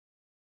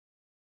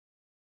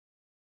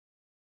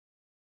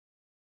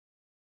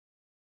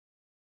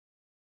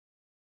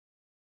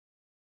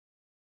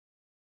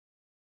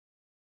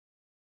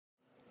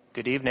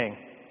Good evening.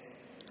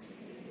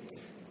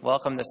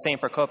 Welcome to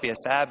St.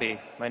 Procopius Abbey.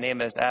 My name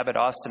is Abbot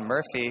Austin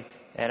Murphy,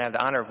 and I have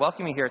the honor of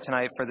welcoming you here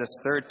tonight for this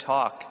third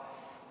talk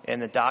in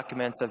the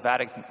Documents of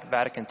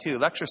Vatican II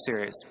lecture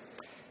series.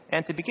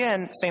 And to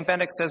begin, St.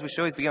 Benedict says we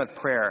should always begin with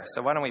prayer,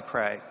 so why don't we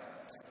pray?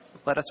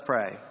 Let us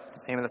pray. In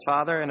the name of the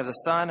Father, and of the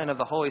Son, and of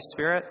the Holy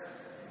Spirit.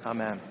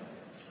 Amen.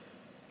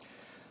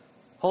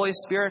 Holy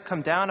Spirit,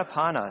 come down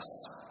upon us,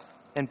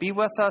 and be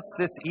with us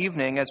this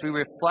evening as we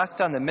reflect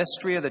on the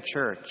mystery of the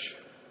Church.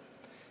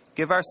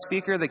 Give our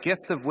speaker the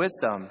gift of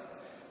wisdom,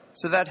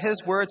 so that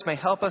his words may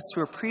help us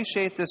to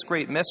appreciate this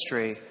great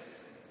mystery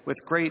with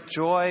great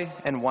joy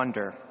and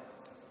wonder.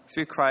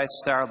 Through Christ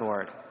our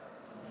Lord.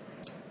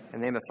 In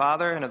the name of the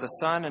Father, and of the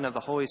Son, and of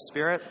the Holy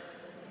Spirit.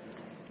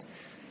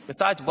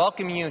 Besides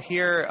welcoming you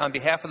here on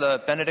behalf of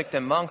the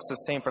Benedictine monks of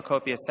St.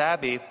 Procopius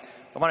Abbey,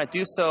 I want to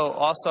do so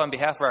also on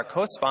behalf of our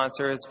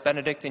co-sponsors,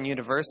 Benedictine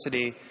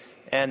University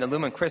and the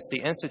Lumen Christi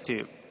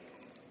Institute.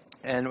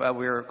 And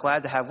we're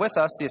glad to have with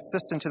us the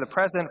Assistant to the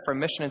President for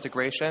Mission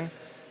Integration,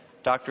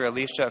 Dr.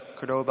 Alicia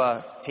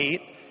Cordoba-Tate,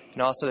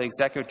 and also the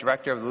Executive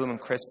Director of Lumen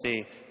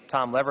Christi,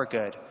 Tom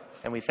Levergood.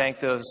 And we thank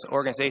those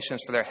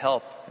organizations for their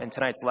help in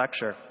tonight's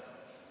lecture.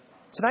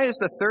 Tonight is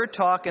the third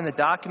talk in the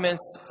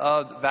Documents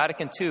of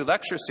Vatican II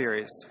lecture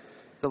series.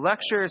 The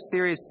lecture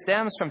series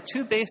stems from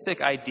two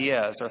basic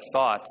ideas or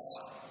thoughts.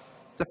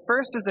 The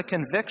first is a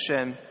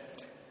conviction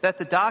that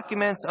the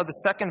documents of the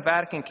Second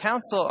Vatican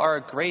Council are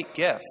a great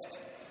gift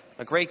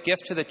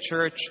to the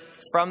Church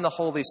from the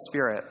Holy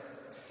Spirit.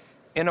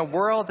 In a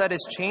world that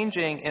is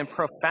changing in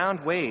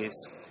profound ways,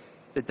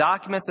 the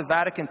documents of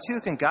Vatican II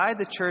can guide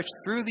the Church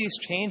through these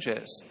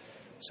changes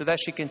so that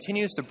she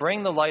continues to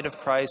bring the light of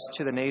Christ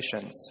to the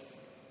nations.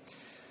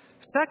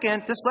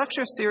 Second, this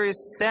lecture series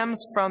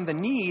stems from the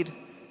need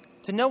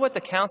to know what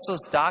the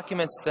Council's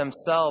documents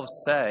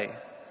themselves say.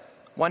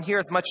 One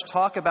hears much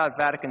talk about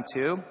Vatican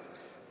II,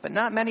 but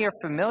not many are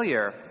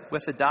familiar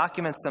with the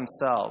documents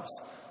themselves.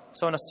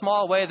 So in a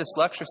small way, this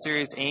lecture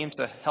series aims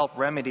to help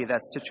remedy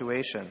that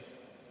situation.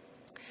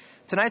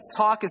 Tonight's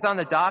talk is on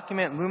the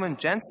document Lumen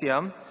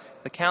Gentium,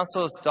 the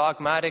Council's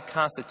dogmatic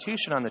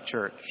constitution on the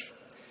Church.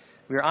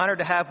 We are honored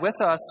to have with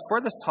us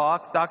for this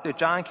talk Dr.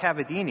 John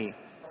Cavadini.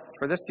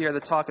 For this year, the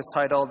talk is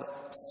titled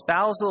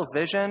Spousal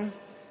Vision,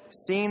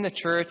 Seeing the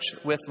Church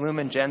with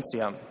Lumen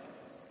Gentium.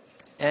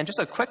 And just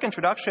a quick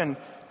introduction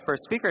for a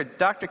speaker,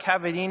 Dr.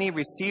 Cavadini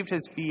received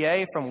his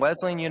BA from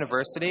Wesleyan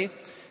University,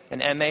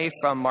 an MA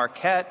from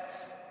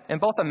Marquette, and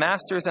both a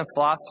master's in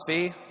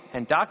philosophy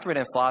and doctorate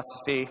in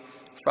philosophy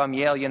from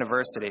Yale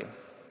University.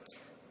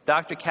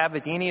 Dr.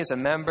 Cavadini is a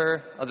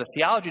member of the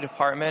theology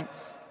department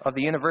of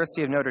the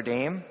University of Notre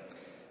Dame,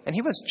 and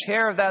he was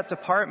chair of that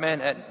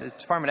department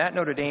at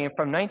Notre Dame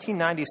from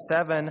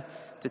 1997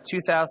 to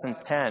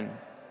 2010.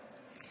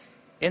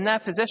 In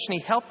that position, he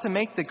helped to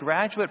make the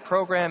graduate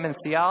program in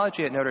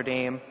theology at Notre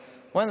Dame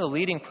one of the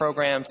leading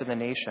programs in the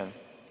nation.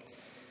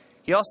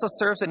 He also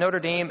serves at Notre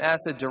Dame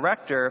as a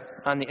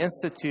director on the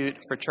Institute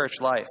for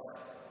Church Life.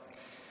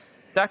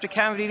 Dr.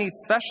 Cavadini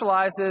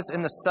specializes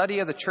in the study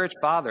of the Church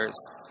Fathers,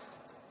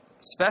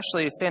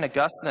 especially St.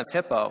 Augustine of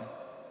Hippo.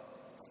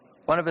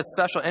 One of his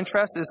special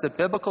interests is the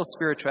biblical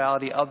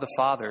spirituality of the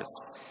Fathers.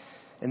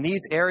 In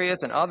these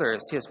areas and others,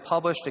 he has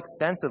published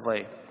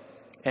extensively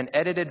and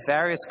edited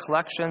various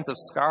collections of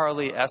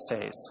scholarly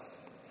essays.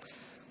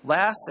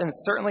 Last and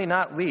certainly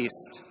not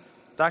least,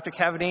 Dr.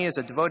 Cavadini is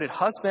a devoted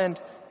husband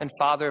and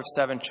father of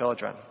 7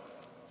 children.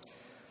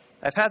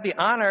 I've had the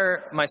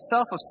honor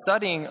myself of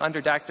studying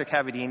under Dr.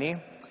 Cavadini,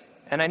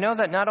 and I know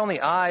that not only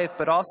I,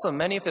 but also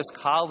many of his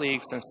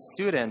colleagues and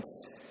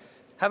students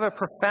have a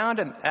profound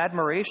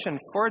admiration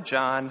for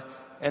John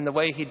and the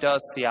way he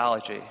does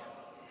theology.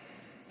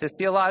 His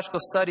theological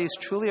studies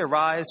truly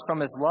arise from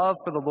his love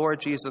for the Lord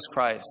Jesus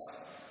Christ,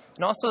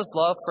 and also his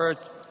love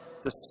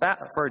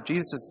for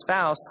Jesus'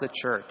 spouse, the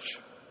Church.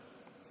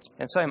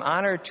 And so I'm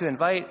honored to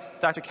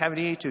invite Dr.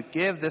 Cavadini to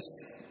give this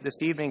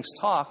evening's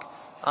talk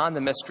on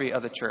the mystery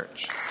of the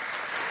Church.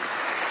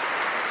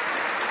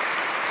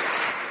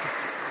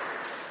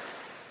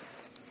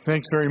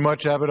 Thanks very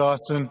much, Abbot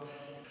Austin.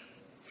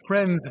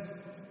 Friends,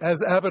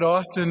 as Abbot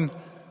Austin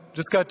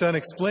just got done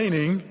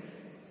explaining,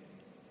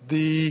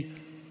 the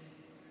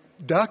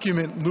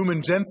document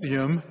Lumen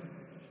Gentium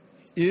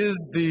is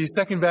the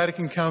Second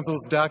Vatican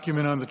Council's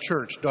document on the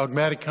Church,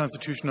 dogmatic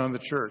constitution on the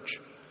Church.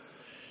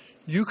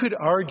 You could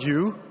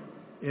argue,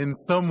 in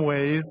some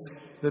ways,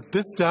 that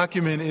this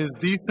document is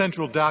the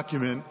central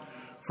document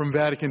from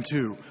Vatican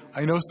II.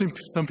 I know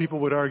some people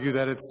would argue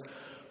that it's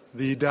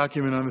the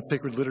document on the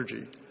sacred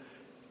liturgy,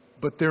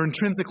 but they're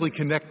intrinsically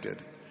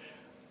connected.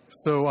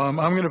 So I'm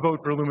going to vote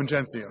for Lumen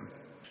Gentium.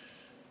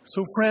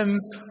 So friends,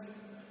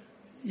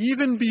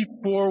 even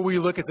before we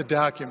look at the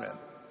document,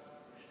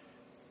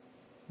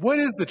 what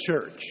is the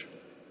Church?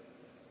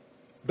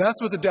 That's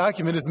what the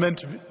document is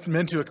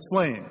meant to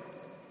explain.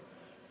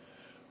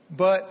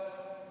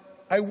 But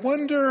I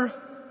wonder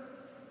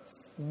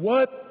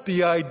what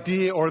the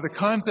idea or the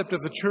concept of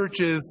the Church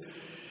is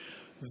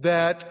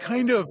that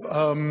kind of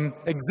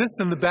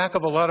exists in the back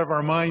of a lot of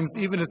our minds,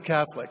 even as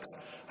Catholics.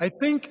 I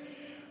think,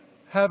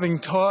 having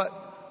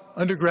taught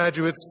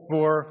undergraduates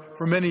for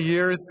many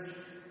years,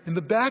 in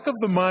the back of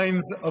the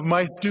minds of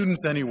my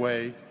students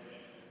anyway,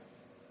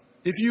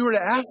 if you were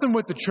to ask them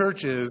what the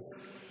church is,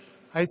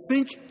 I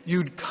think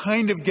you'd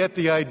kind of get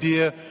the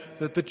idea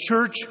that the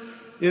church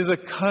is a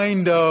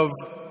kind of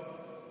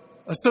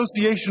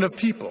association of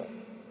people,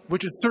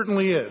 which it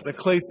certainly is.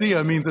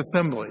 Ecclesia means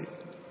assembly.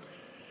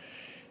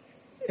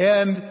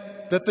 And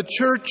that the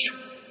church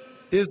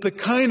is the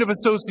kind of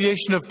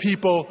association of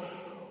people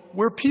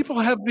where people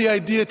have the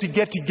idea to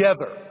get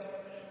together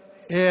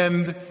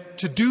and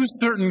to do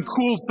certain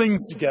cool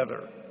things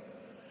together.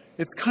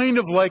 It's kind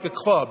of like a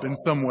club in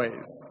some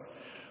ways,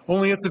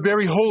 only it's a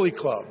very holy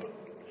club.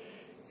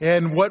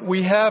 And what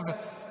we have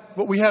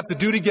to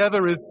do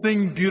together is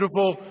sing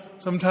beautiful,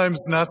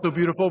 sometimes not so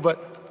beautiful, but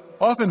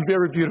often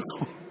very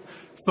beautiful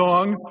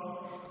songs.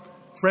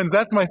 Friends,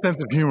 that's my sense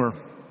of humor.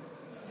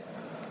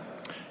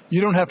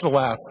 You don't have to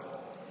laugh.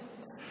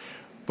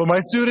 But my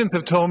students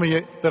have told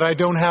me that I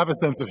don't have a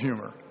sense of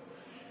humor.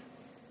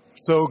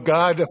 So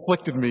God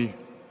afflicted me.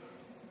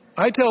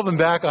 I tell them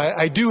back,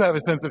 I do have a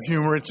sense of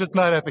humor, it's just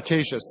not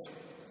efficacious.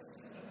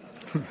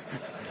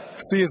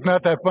 See, it's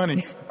not that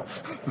funny.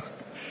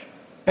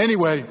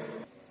 Anyway,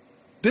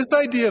 this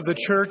idea of the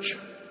church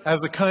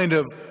as a kind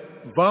of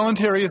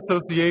voluntary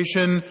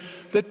association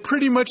that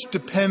pretty much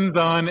depends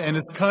on and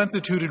is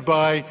constituted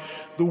by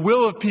the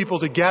will of people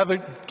to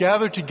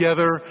gather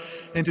together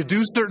and to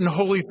do certain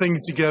holy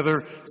things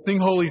together, sing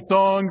holy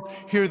songs,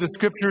 hear the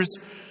scriptures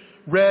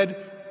read,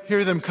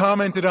 hear them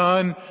commented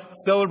on,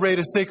 celebrate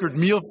a sacred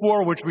meal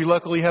for, which we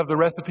luckily have the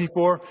recipe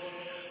for,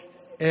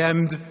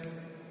 and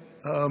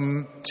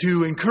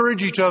to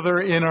encourage each other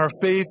in our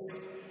faith.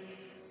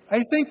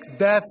 I think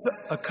that's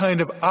a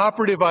kind of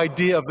operative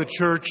idea of the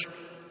church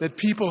that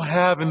people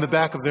have in the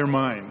back of their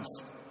minds.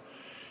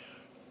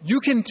 You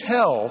can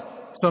tell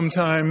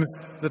sometimes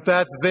that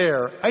that's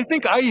there. I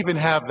think I even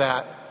have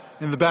that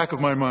in the back of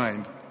my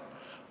mind.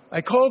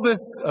 I call this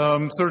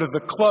sort of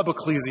the club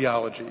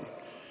ecclesiology,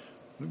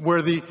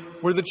 where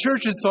the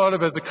church is thought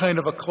of as a kind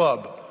of a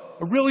club,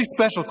 a really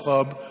special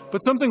club, but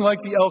something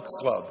like the Elks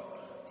Club,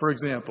 for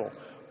example,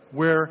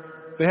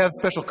 where they have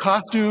special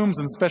costumes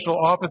and special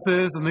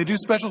offices and they do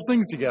special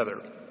things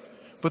together.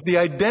 But the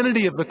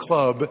identity of the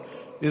club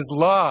is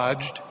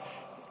lodged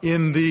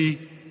in the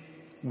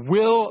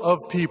will of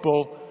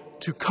people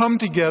to come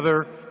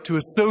together, to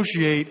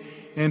associate,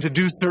 and to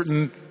do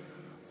certain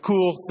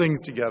cool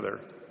things together.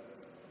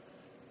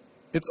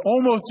 It's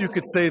almost, you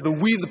could say, the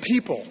we the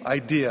people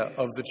idea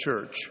of the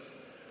church,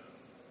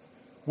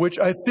 which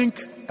I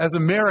think as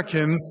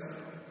Americans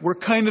we're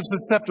kind of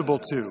susceptible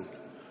to.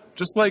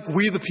 Just like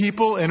we the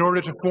people, in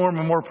order to form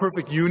a more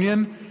perfect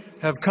union,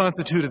 have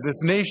constituted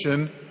this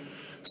nation,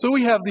 so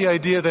we have the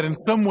idea that in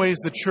some ways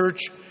the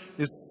church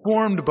is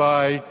formed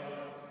by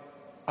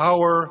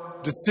our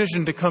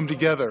decision to come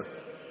together.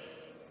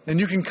 And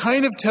you can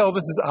kind of tell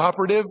this is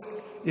operative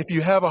if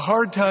you have a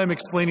hard time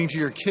explaining to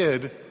your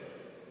kid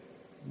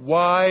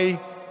why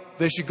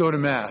they should go to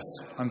Mass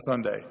on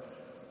Sunday.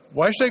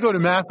 Why should I go to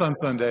Mass on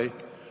Sunday?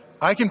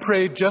 I can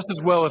pray just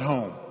as well at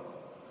home.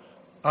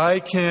 I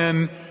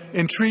can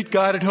entreat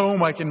God at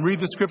home. I can read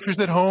the scriptures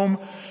at home.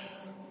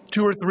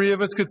 2 or 3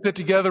 of us could sit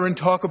together and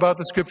talk about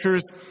the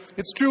scriptures.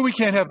 It's true we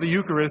can't have the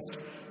Eucharist,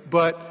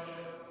 but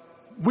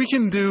we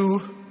can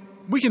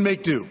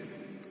make do.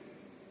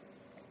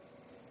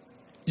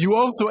 You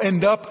also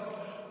end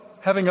up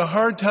having a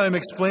hard time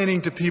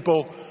explaining to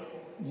people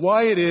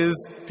why it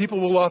is. People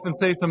will often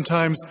say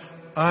sometimes,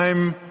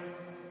 I'm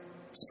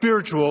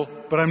spiritual,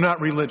 but I'm not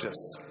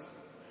religious.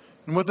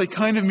 And what they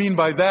kind of mean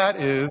by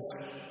that is,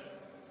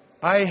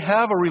 I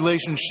have a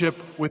relationship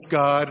with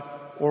God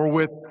or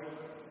with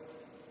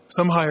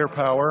some higher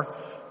power.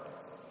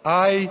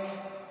 I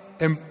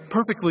am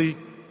perfectly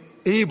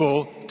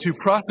able to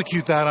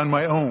prosecute that on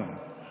my own,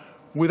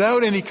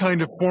 without any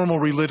kind of formal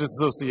religious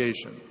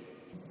association.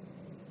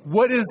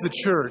 What is the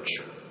church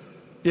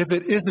if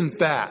it isn't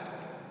that?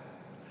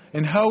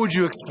 And how would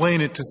you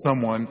explain it to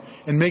someone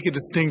and make a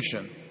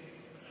distinction?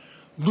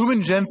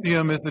 Lumen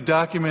Gentium is the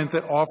document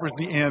that offers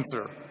the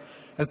answer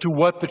as to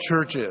what the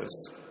church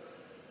is.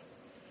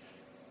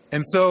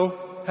 And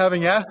so,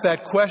 having asked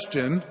that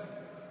question,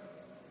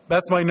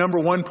 that's my number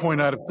 1 point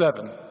out of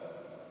 7.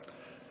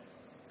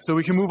 So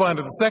we can move on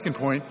to the second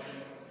point.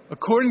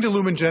 According to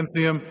Lumen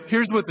Gentium,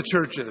 here's what the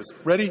church is.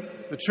 Ready?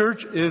 The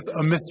church is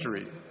a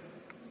mystery.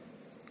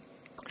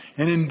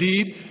 And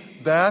indeed,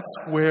 that's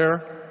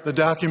where the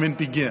document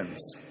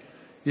begins.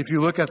 If you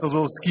look at the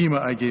little schema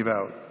I gave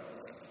out.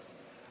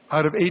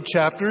 Out of 8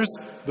 chapters,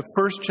 the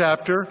first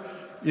chapter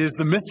is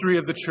the mystery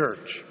of the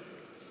church.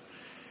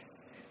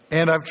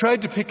 And I've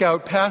tried to pick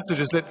out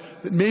passages that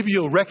maybe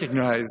you'll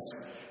recognize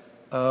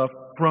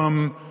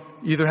from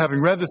either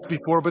having read this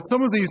before, but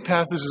some of these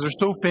passages are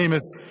so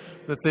famous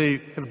that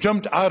they have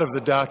jumped out of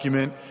the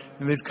document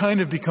and they've kind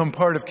of become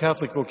part of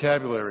Catholic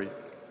vocabulary.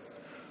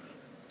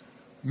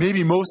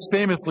 Maybe most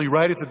famously,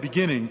 right at the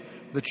beginning,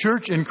 the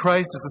church in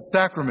Christ is a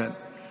sacrament,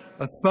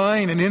 a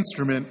sign and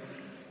instrument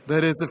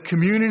that is of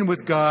communion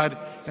with God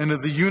and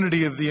of the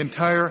unity of the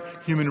entire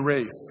human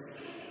race.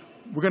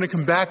 We're going to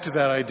come back to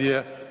that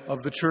idea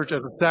of the church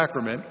as a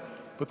sacrament,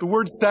 but the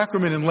word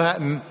sacrament in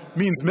Latin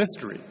means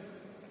mystery.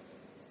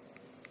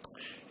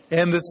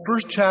 And this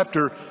first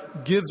chapter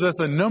gives us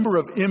a number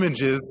of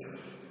images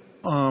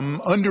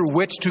under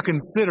which to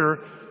consider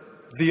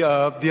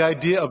the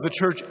idea of the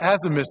church as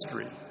a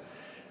mystery.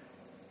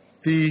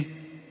 The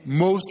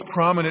most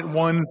prominent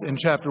ones in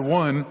chapter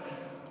 1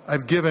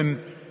 I've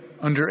given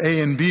under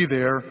A and B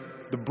there: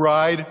 the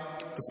bride,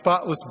 the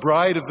spotless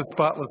bride of the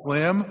spotless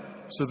Lamb,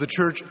 so the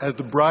church as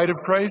the bride of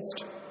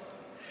Christ,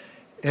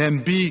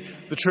 and B,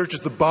 the church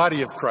as the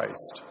body of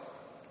Christ,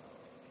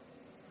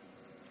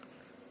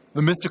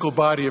 the mystical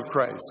body of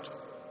Christ.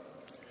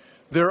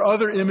 There are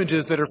other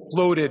images that are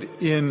floated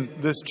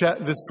in this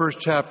first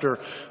chapter: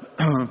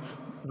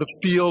 the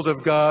field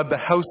of God, the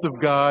house of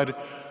God,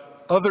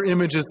 other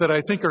images that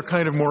I think are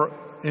kind of more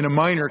in a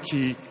minor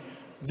key.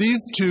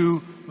 These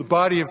two, the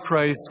body of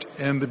Christ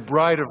and the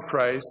bride of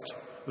Christ,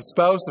 the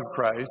spouse of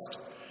Christ,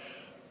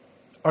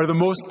 are the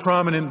most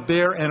prominent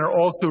there and are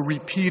also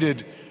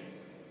repeated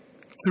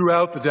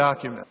throughout the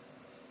document.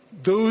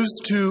 Those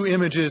two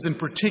images in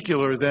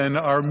particular, then,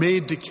 are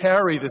made to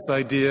carry this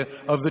idea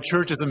of the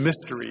church as a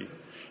mystery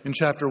in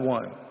chapter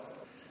 1.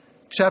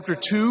 Chapter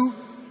 2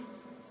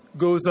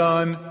 goes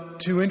on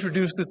to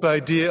introduce this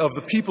idea of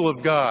the people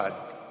of God.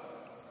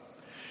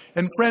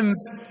 And friends,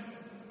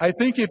 I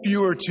think if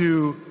you were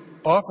to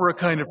offer a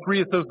kind of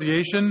free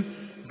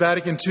association,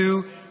 Vatican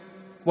II,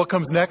 what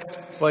comes next?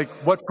 Like,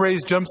 what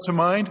phrase jumps to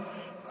mind?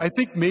 I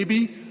think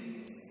maybe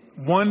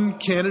one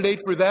candidate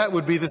for that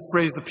would be this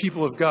phrase, the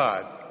people of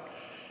God.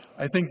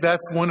 I think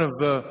that's one of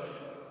the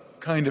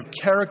kind of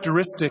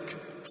characteristic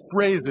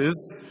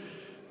phrases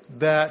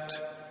that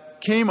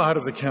came out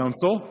of the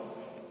Council,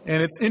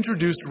 and it's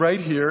introduced right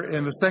here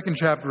in the second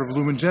chapter of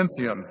Lumen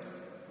Gentium.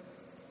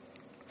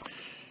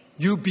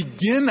 You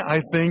begin,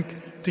 I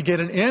think, to get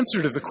an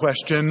answer to the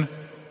question,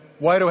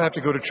 why do I have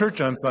to go to church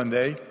on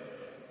Sunday?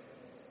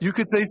 You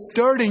could say,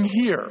 starting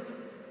here,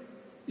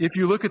 if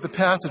you look at the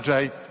passage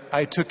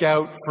I took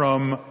out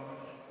from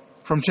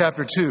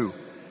chapter 2,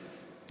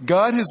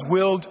 God has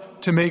willed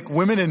to make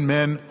women and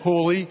men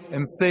holy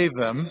and save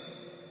them,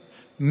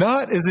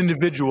 not as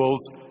individuals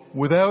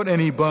without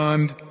any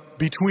bond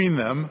between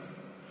them,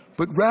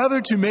 but rather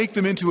to make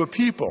them into a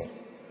people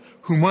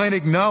who might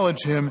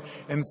acknowledge him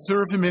and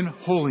serve him in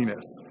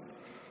holiness,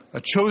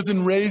 a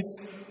chosen race,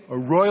 a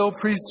royal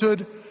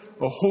priesthood,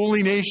 a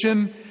holy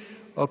nation,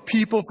 a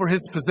people for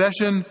his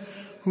possession,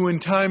 who in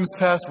times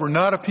past were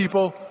not a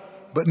people,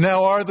 but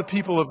now are the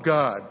people of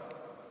God.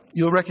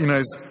 You'll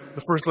recognize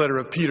the first letter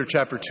of Peter,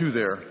 chapter 2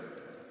 there.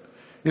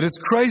 It is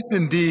Christ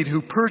indeed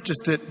who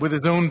purchased it with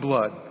his own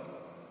blood.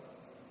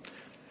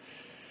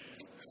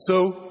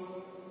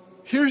 So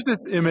here's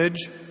this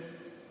image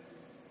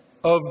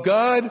of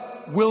God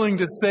willing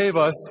to save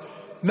us,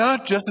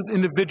 not just as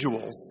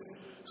individuals.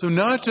 So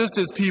not just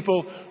as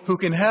people who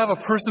can have a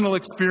personal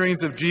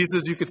experience of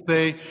Jesus, you could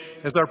say,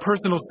 as our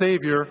personal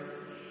Savior.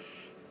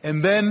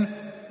 And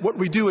then what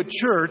we do at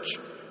church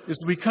is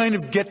we kind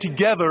of get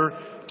together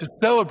to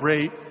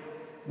celebrate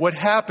what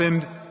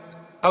happened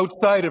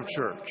outside of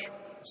church.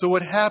 So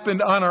what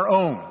happened on our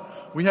own.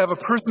 We have a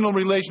personal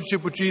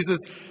relationship with Jesus.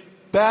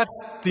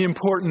 That's the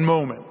important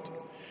moment.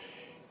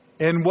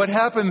 And what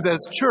happens as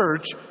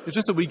church is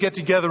just that we get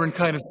together and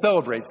kind of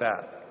celebrate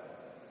that.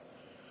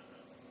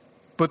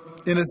 But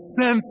in a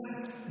sense,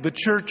 the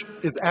church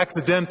is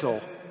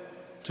accidental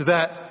to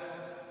that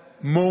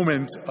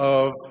moment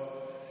of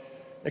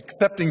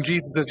accepting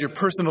Jesus as your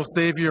personal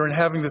Savior and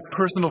having this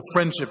personal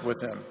friendship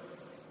with him.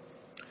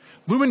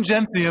 Lumen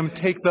Gentium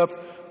takes up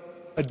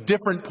a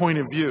different point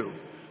of view,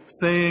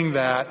 saying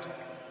that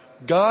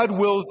God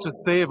wills to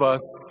save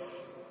us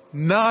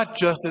not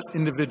just as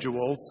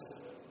individuals,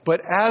 but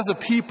as a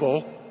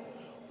people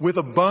with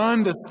a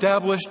bond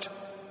established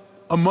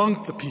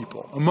among the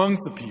people.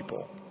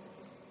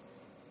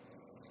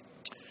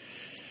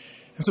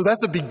 And so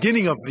that's the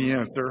beginning of the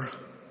answer.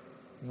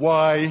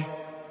 Why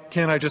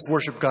can't I just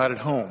worship God at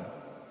home?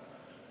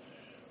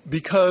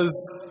 Because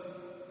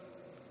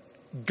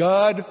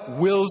God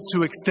wills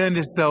to extend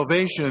his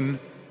salvation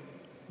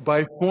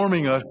by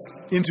forming us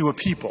into a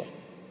people,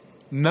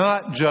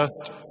 not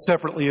just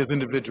separately as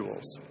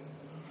individuals.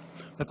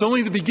 That's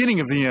only the beginning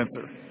of the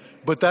answer,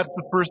 but that's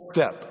the first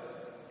step.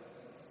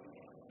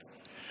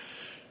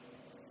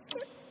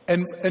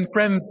 And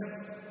friends,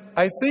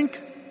 I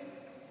think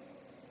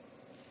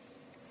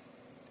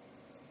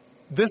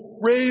this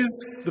phrase,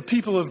 the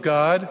people of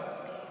God,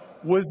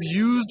 was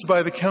used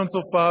by the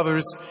Council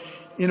Fathers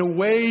in a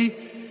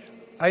way,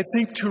 I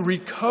think, to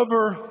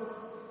recover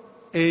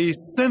a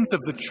sense of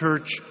the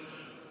church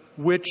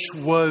which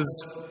was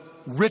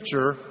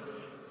richer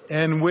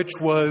and which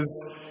was,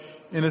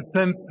 in a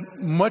sense,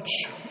 much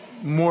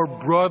more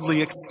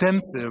broadly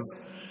extensive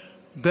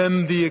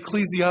than the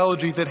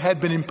ecclesiology that had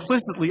been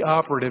implicitly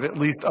operative, at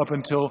least up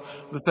until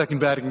the Second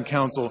Vatican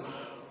Council,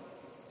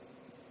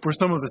 for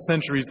some of the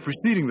centuries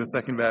preceding the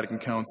Second Vatican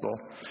Council.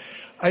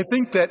 I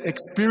think that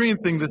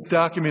experiencing this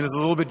document is a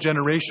little bit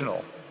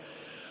generational.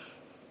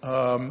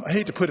 I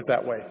hate to put it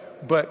that way,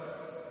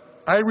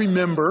 but I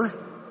remember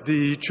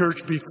the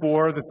church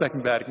before the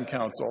Second Vatican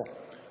Council.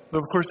 But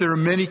of course, there are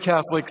many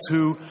Catholics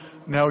who,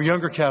 now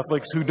younger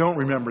Catholics, who don't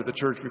remember the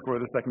church before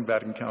the Second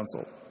Vatican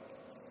Council.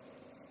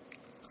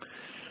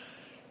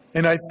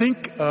 And I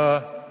think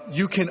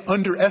you can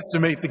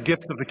underestimate the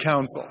gifts of the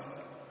Council.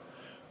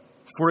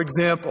 For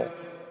example,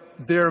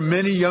 there are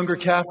many younger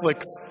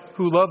Catholics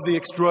who love the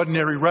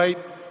Extraordinary Rite,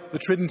 the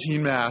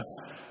Tridentine Mass.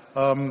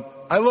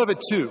 I love it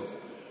too.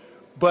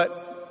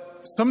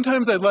 But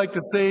sometimes I'd like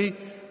to say,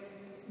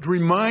 to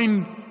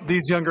remind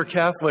these younger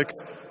Catholics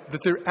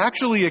that they're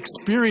actually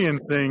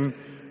experiencing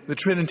the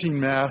Tridentine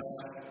Mass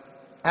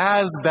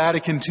as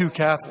Vatican II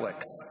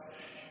Catholics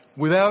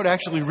without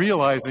actually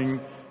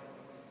realizing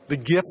the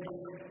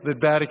gifts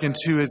that Vatican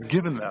II has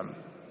given them.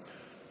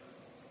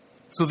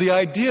 So the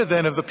idea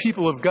then of the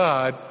people of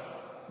God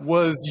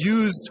was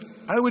used,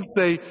 I would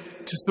say,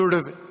 to sort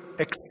of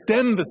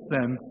extend the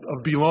sense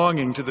of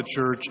belonging to the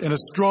church in a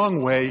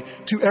strong way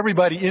to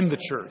everybody in the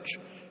church.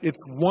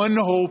 It's one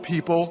whole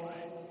people.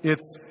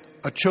 It's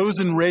a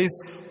chosen race,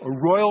 a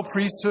royal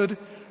priesthood,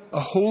 a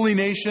holy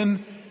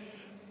nation,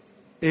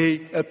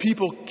 a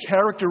people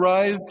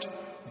characterized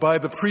by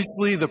the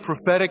priestly, the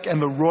prophetic,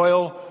 and the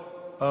royal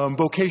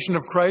vocation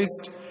of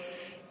Christ.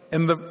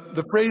 And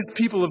the phrase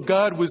people of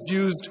God was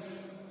used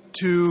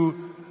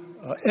to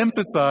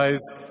emphasize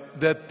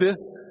that this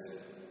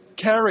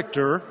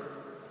character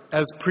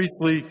as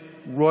priestly,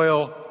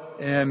 royal,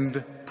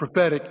 and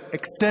prophetic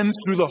extends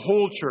through the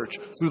whole church,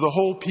 through the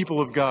whole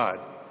people of God,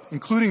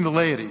 including the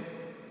laity.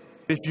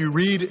 If you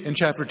read in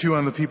chapter 2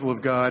 on the people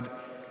of God,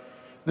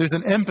 there's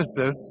an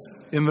emphasis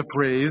in the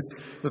phrase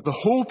that the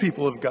whole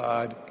people of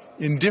God,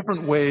 in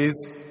different ways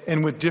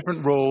and with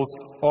different roles,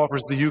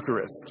 offers the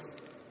Eucharist.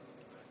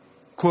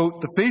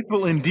 Quote, "The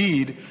faithful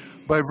indeed,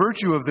 by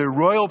virtue of their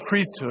royal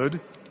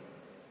priesthood,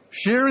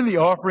 share in the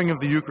offering of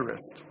the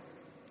Eucharist.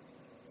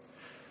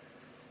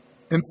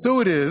 And so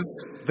it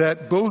is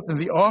that both in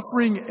the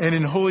offering and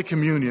in Holy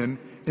Communion,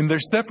 in their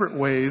separate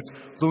ways,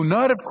 though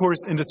not, of course,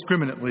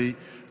 indiscriminately,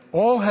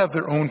 all have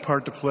their own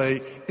part to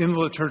play in the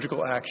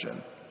liturgical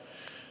action."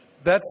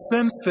 That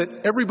sense that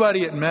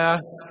everybody at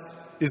Mass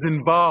is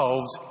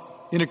involved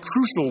in a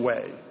crucial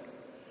way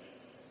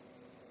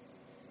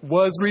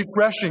was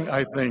refreshing,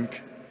 I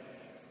think.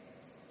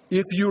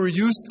 If you were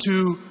used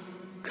to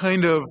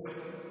kind of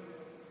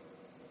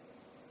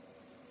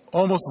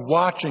almost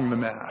watching the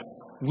Mass,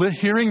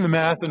 hearing the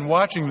Mass and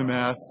watching the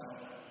Mass,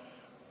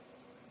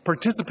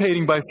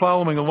 participating by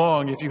following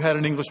along if you had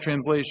an English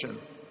translation.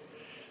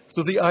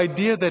 So the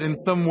idea that in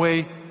some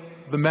way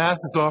the Mass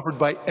is offered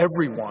by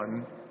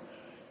everyone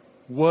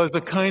was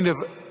a kind of,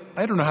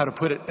 I don't know how to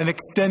put it, an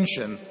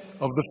extension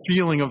of the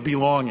feeling of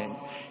belonging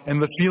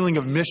and the feeling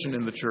of mission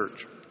in the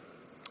church.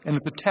 And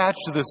it's attached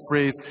to this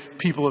phrase,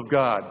 people of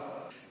God.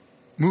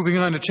 Moving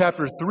on to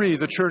chapter 3,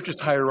 the church is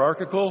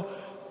hierarchical.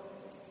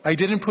 I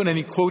didn't put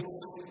any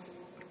quotes.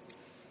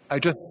 I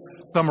just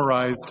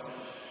summarized,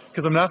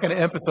 because I'm not going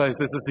to emphasize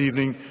this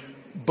evening,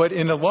 but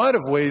in a lot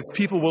of ways,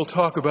 people will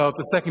talk about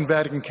the Second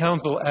Vatican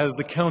Council as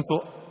the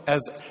council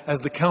as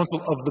the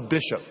council of the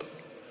bishop.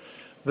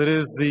 That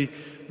is,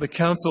 the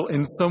council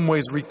in some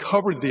ways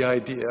recovered the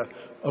idea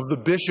of the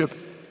bishop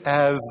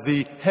as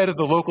the head of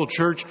the local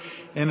church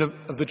and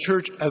of the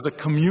church as a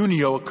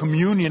communio, a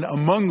communion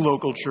among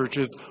local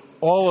churches,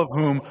 all of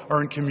whom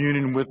are in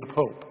communion with the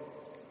Pope.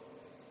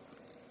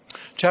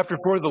 Chapter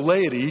 4, the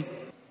laity.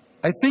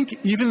 I think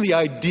even the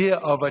idea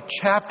of a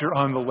chapter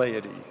on the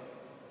laity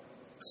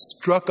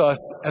struck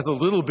us as a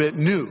little bit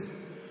new,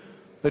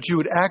 that you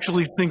would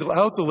actually single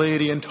out the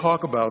laity and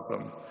talk about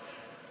them.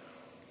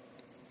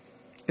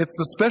 It's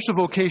the special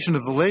vocation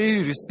of the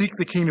laity to seek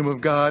the kingdom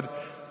of God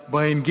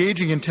by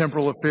engaging in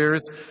temporal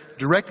affairs,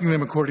 directing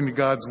them according to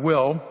God's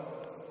will.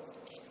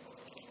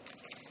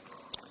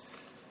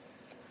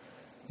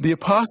 The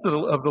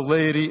apostolate of the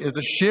laity is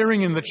a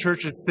sharing in the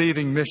church's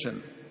saving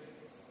mission.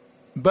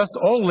 Thus,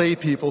 all lay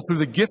people, through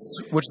the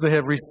gifts which they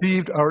have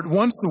received, are at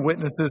once the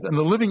witnesses and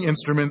the living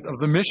instruments of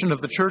the mission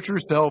of the church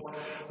herself,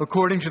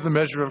 according to the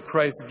measure of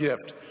Christ's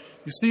gift.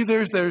 You see,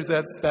 there's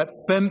that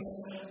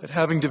sense that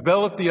having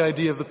developed the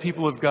idea of the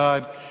people of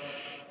God,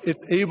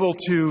 it's able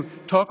to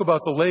talk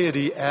about the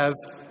laity as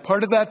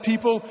part of that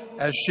people,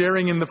 as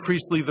sharing in the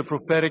priestly, the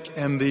prophetic,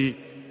 and the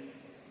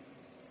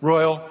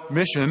royal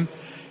mission,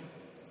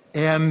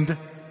 and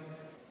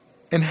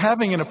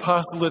having an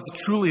apostolate that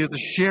truly is a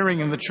sharing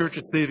in the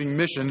church's saving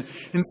mission,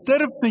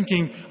 instead of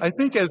thinking, I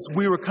think as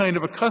we were kind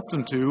of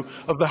accustomed to,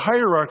 of the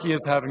hierarchy as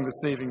having the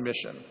saving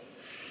mission.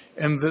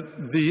 And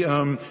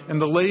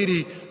the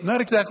laity, not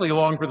exactly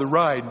along for the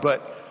ride,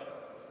 but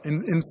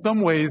in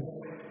some ways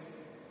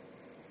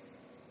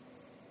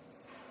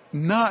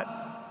not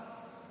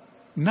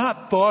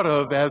thought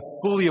of as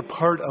fully a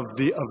part of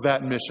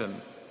that mission.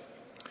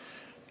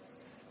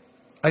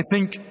 I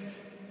think,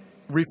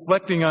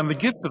 reflecting on the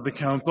gifts of the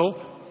council,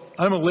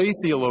 I'm a lay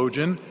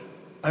theologian.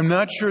 I'm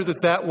not sure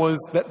that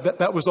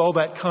was all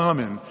that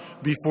common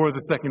before the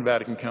Second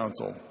Vatican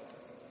Council.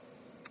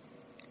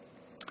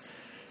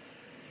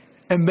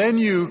 And then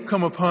you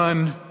come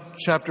upon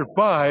chapter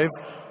 5,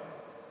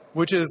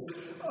 which is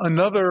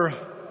another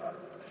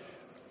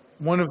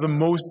one of the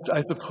most,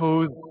 I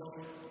suppose,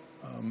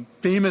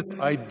 famous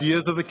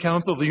ideas of the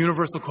Council, the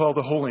universal call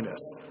to holiness.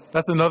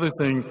 That's another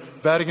thing.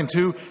 Vatican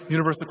II,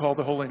 universal call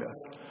to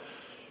holiness.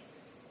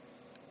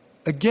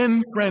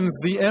 Again, friends,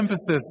 the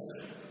emphasis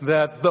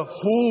that the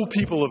whole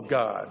people of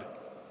God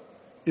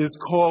is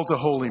called to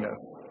holiness.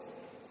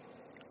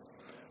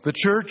 The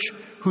Church,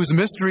 whose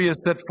mystery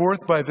is set forth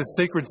by the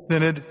Sacred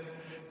Synod,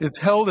 is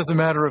held as a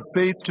matter of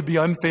faith to be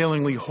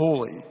unfailingly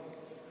holy.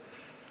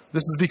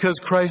 This is because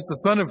Christ,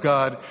 the Son of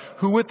God,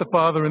 who with the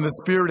Father and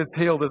the Spirit is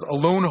hailed as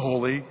alone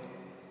holy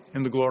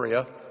in the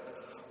Gloria,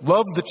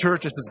 loved the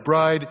Church as his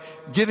bride,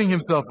 giving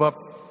himself up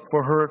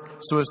for her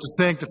so as to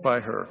sanctify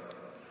her.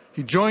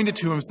 He joined it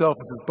to himself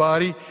as his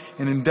body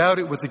and endowed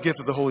it with the gift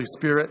of the Holy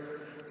Spirit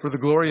for the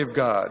glory of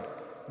God.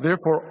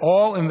 Therefore,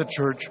 all in the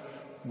Church,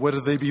 whether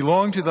they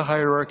belong to the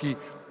hierarchy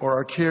or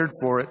are cared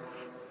for it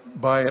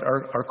by it,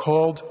 are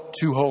called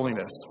to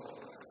holiness.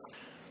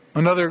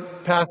 Another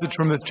passage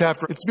from this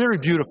chapter, it's very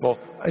beautiful.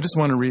 I just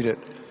want to read it.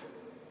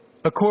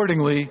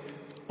 Accordingly,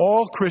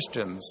 all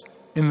Christians,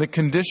 in the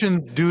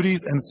conditions,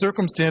 duties, and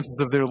circumstances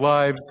of their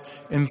lives,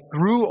 and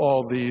through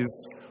all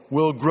these,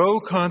 will grow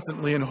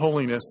constantly in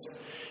holiness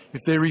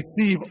if they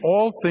receive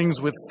all things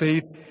with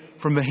faith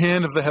from the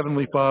hand of the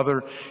Heavenly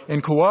Father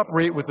and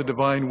cooperate with the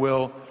divine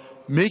will,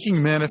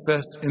 making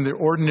manifest in their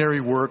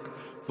ordinary work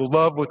the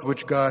love with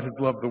which God has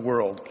loved the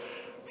world.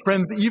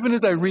 Friends, even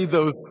as I read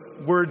those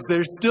words,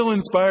 they're still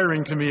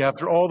inspiring to me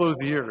after all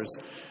those years.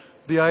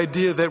 The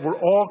idea that we're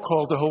all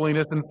called to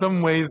holiness, in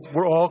some ways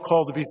we're all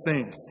called to be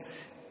saints,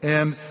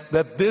 and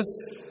that this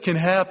can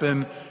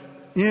happen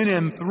in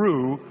and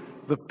through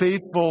the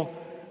faithful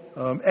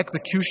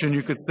execution,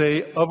 you could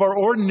say, of our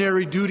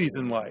ordinary duties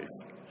in life.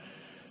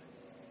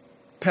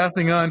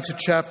 Passing on to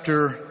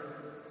chapter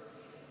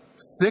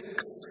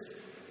 6,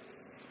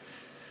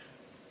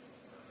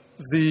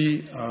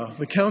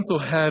 the council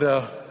had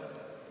a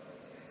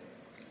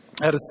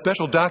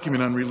special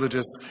document on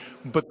religious,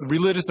 but the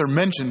religious are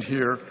mentioned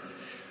here.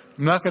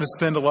 I'm not going to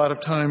spend a lot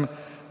of time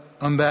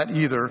on that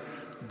either,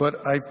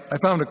 but I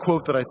found a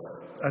quote that I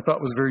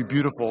thought was very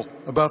beautiful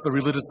about the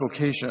religious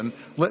vocation.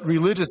 Let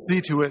religious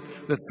see to it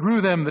that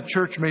through them the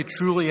Church may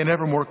truly and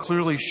ever more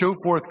clearly show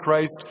forth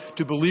Christ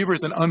to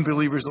believers and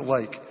unbelievers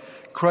alike.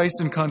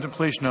 Christ in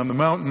contemplation on the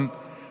mountain,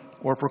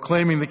 or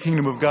proclaiming the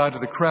kingdom of God to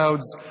the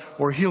crowds,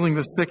 or healing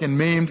the sick and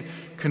maimed,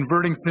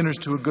 converting sinners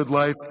to a good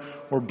life,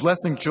 or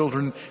blessing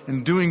children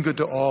and doing good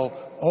to all,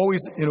 always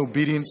in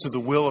obedience to the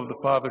will of the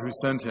Father who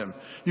sent him.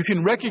 You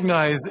can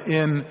recognize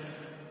in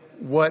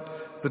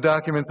what the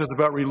document says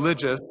about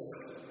religious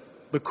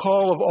the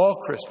call of all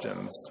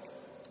Christians,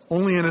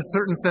 only in a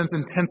certain sense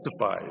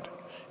intensified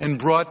and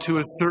brought to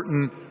a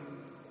certain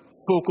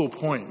focal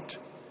point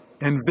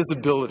and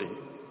visibility.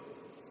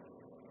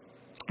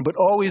 But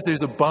always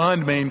there's a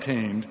bond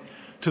maintained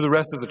to the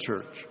rest of the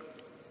Church.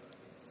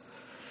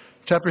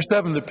 Chapter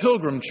 7, the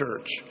Pilgrim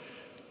Church,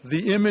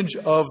 the image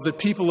of the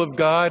people of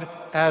God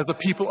as a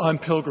people on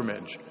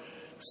pilgrimage.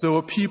 So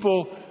a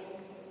people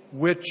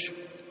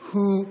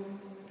who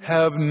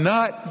have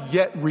not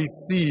yet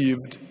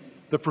received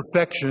the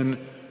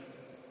perfection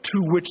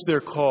to which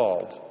they're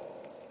called.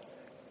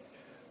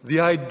 The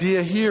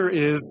idea here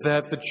is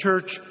that the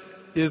Church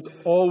is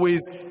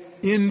always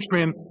in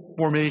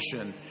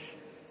transformation,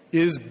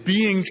 is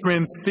being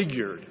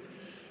transfigured,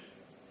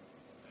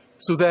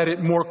 so that it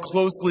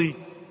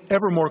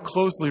ever more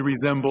closely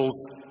resembles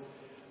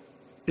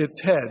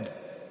its head.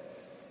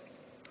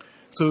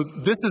 So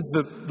this is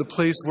the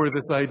place where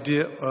this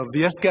idea of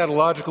the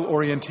eschatological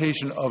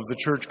orientation of the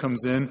Church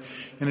comes in.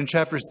 And in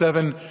chapter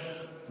 7,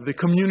 the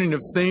communion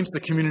of saints, the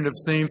communion,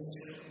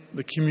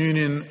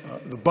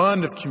 the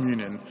bond of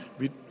communion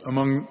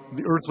among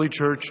the earthly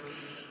Church,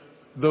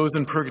 those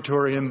in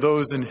purgatory and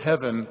those in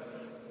heaven,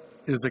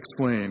 is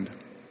explained.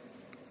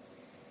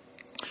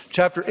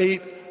 Chapter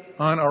 8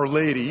 on Our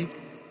Lady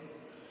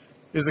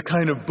is a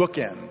kind of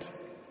bookend.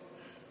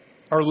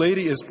 Our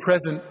Lady is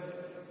present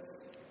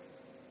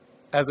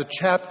as a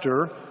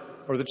chapter,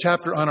 or the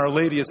chapter on Our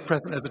Lady is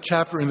present as a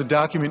chapter in the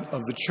document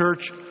of the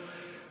Church,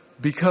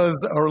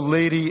 because Our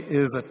Lady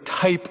is a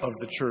type of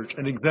the Church,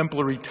 an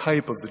exemplary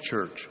type of the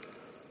Church.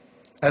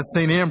 As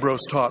St.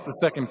 Ambrose taught, the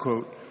second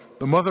quote,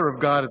 the Mother of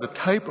God is a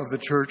type of the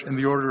Church in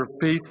the order of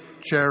faith,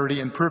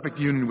 charity, and perfect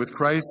union with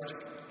Christ.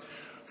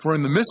 For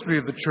in the mystery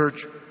of the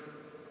Church,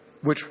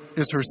 which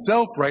is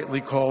herself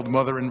rightly called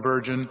Mother and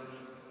Virgin,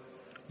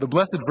 the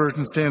Blessed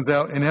Virgin stands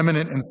out in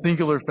eminent and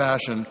singular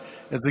fashion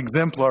as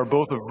exemplar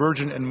both of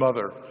Virgin and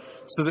Mother,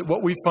 so that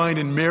what we find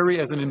in Mary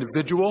as an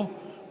individual,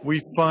 we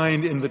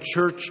find in the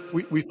Church,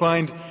 we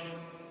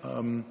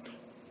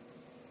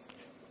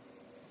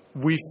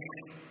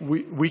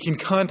can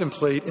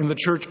contemplate in the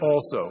Church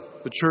also,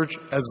 the Church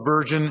as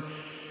Virgin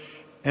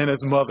and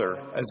as Mother,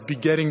 as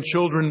begetting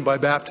children by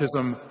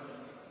baptism,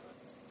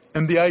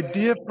 And the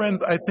idea,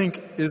 friends, I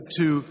think, is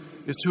to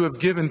have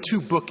given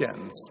two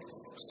bookends.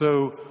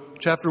 So,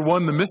 chapter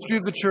 1, the mystery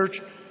of the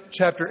church.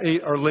 Chapter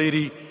 8, Our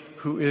Lady,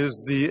 who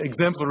is the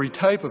exemplary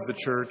type of the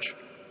church.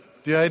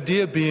 The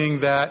idea being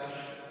that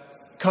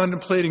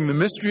contemplating the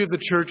mystery of the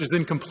church is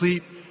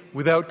incomplete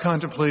without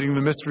contemplating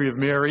the mystery of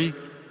Mary.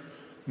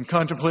 And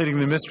contemplating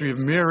the mystery of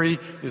Mary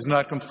is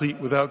not complete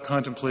without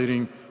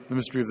contemplating the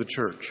mystery of the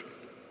church.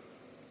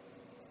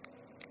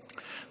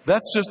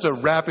 That's just a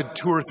rapid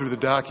tour through the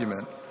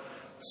document,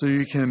 so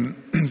you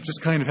can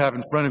just kind of have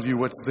in front of you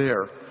what's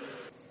there.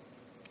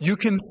 You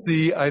can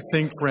see, I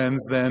think,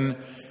 friends,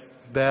 then,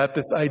 that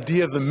this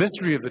idea of the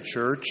mystery of the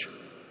church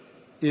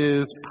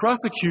is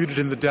prosecuted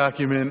in the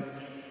document,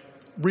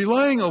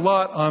 relying a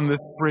lot on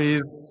this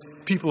phrase,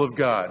 people of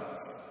God.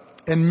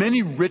 And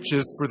many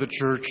riches for the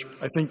church,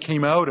 I think,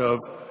 came out of,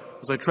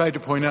 as I tried to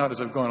point out as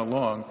I've gone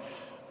along,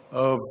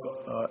 of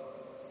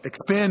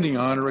expanding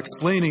on or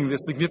explaining the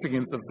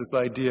significance of this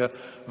idea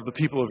of the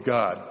people of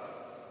God.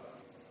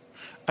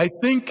 I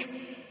think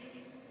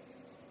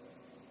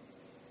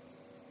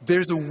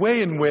there's a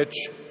way in which,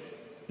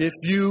 if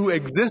you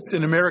exist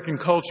in American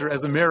culture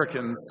as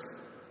Americans,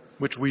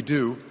 which we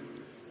do,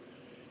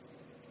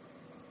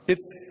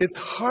 it's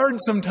hard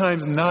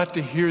sometimes not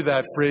to hear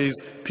that phrase,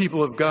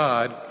 people of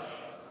God,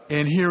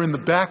 and hear in the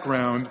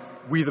background,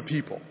 we the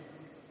people.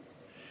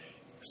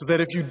 So that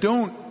if you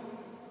don't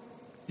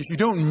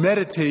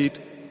meditate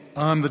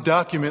on the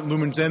document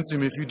Lumen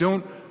Gentium, if you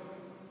don't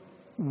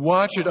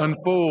watch it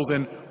unfold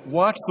and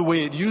watch the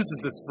way it uses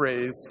this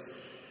phrase,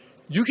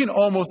 you can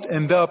almost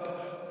end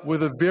up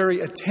with a very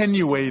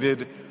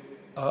attenuated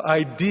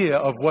idea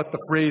of what the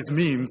phrase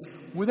means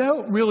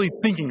without really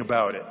thinking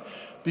about it.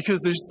 Because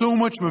there's so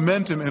much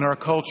momentum in our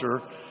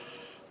culture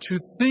to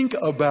think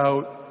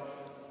about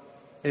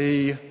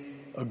a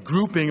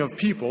grouping of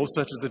people,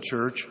 such as the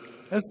church,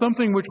 as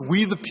something which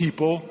we the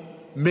people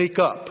make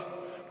up.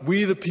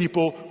 We the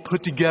people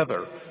put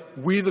together.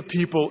 We the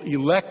people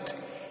elect,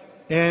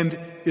 and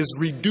is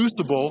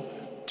reducible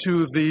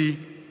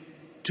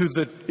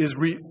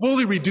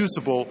fully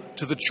reducible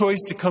to the choice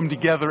to come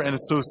together and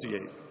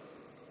associate.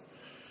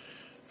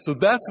 So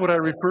that's what I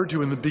referred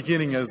to in the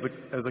beginning as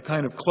a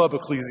kind of club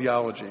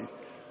ecclesiology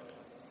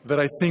that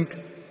I think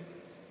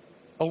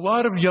a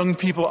lot of young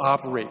people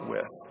operate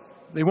with.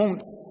 They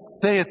won't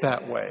say it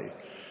that way,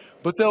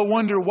 but they'll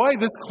wonder why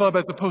this club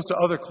as opposed to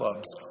other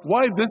clubs?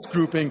 Why this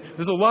grouping?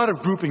 There's a lot of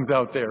groupings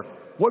out there.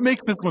 What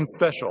makes this one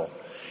special?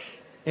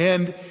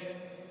 And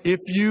if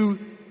you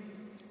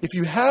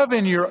have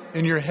in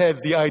your head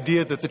the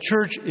idea that the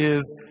church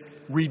is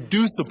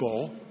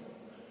reducible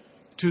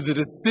to the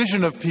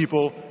decision of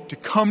people to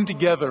come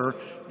together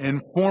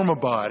and form a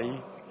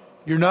body,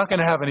 you're not going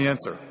to have an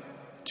answer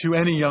to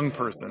any young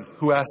person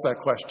who asks that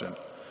question.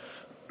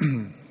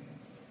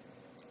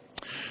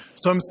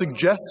 So I'm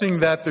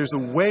suggesting that there's a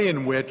way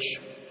in which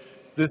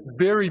this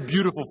very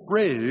beautiful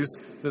phrase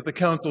that the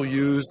Council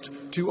used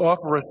to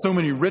offer us so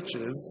many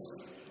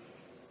riches,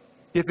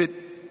 if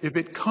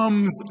it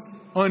comes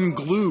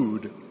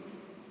unglued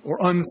or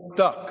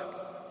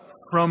unstuck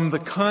from the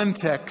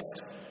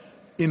context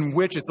in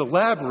which it's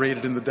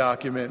elaborated in the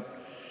document,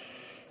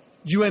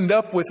 you end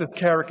up with this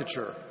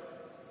caricature,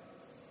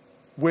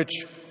 which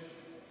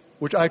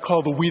I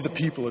call the we the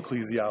people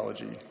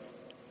ecclesiology.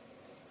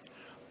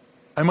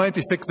 I might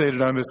be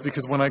fixated on this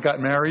because when I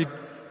got married,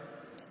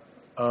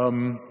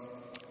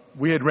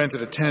 we had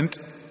rented a tent.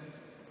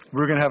 We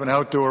were going to have an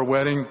outdoor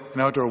wedding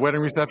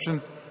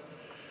reception.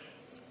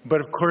 But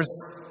of course,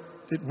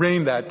 it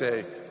rained that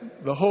day.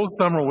 The whole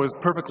summer was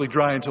perfectly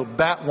dry until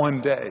that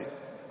one day.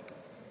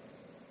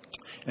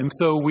 And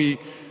so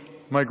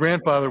my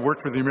grandfather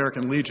worked for the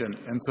American Legion,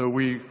 and so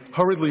we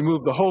hurriedly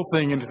moved the whole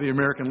thing into the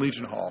American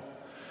Legion Hall.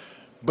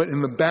 But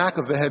in the back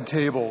of the head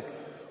table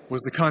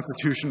was the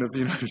Constitution of the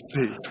United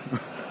States.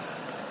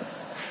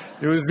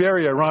 It was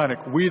very ironic.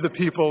 We the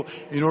people,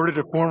 in order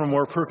to form a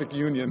more perfect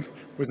union,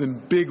 was in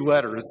big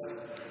letters.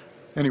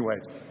 Anyway,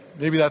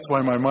 maybe that's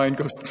why my mind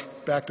goes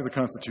back to the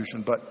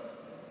Constitution,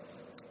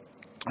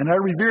 and I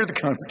revere the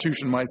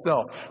Constitution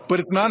myself,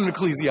 but it's not an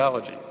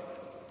ecclesiology.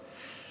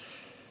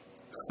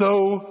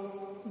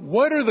 So,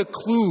 what are the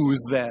clues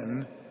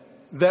then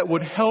that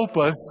would help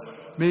us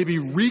maybe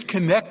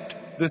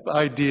reconnect this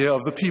idea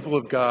of the people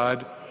of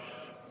God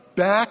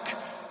back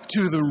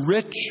to the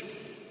rich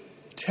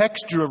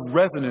texture of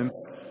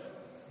resonance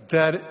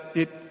that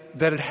it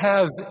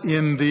has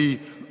in the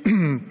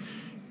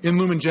in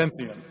Lumen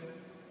Gentium?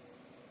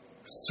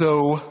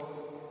 So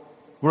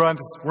we're on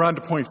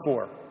to point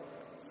 4.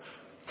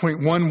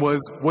 Point 1 was,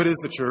 what is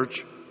the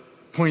church?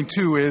 Point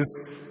 2 is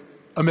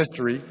a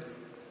mystery.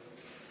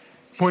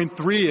 Point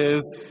 3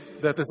 is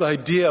that this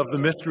idea of the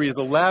mystery is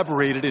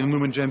elaborated in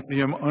Lumen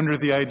Gentium under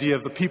the idea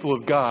of the people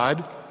of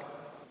God,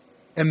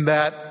 and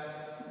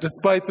that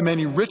despite the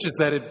many riches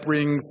that it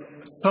brings,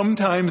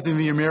 sometimes in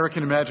the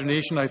American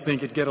imagination, I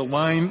think it gets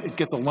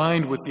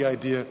aligned with the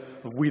idea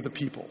of we the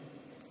people.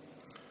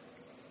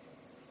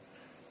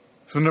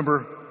 So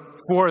number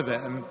 4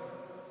 then,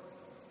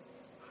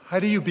 how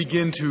do you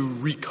begin to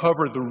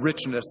recover the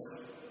richness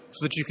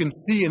so that you can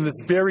see in this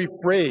very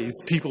phrase,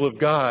 people of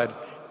God,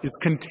 is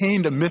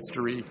contained a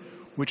mystery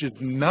which is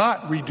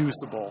not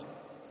reducible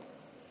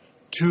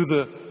to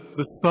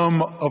the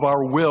sum of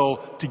our will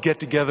to get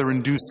together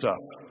and do stuff,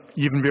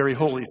 even very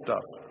holy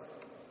stuff.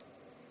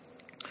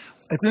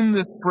 It's in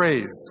this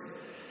phrase,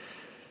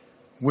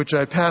 which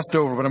I passed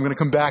over, but I'm going to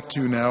come back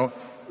to now,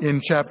 in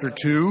chapter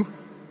 2,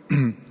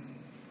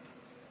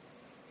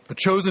 a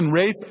chosen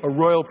race, a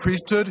royal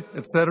priesthood,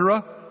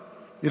 etc.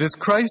 It is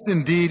Christ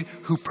indeed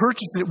who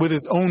purchased it with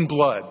his own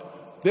blood.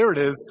 There it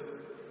is.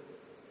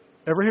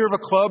 Ever hear of a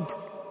club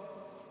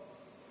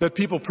that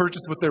people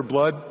purchase with their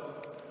blood?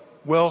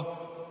 Well,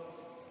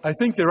 I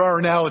think there are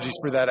analogies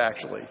for that,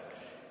 actually.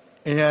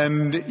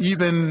 And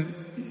even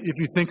if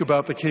you think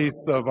about the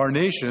case of our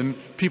nation,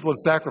 people have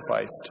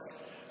sacrificed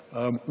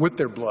with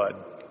their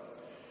blood.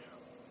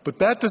 But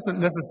that doesn't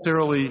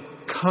necessarily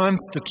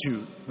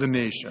constitute the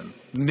nation.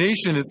 The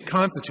nation is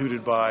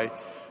constituted by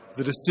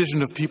the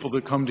decision of people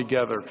to come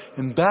together.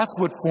 And that's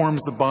what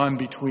forms the bond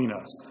between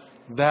us,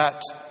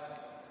 that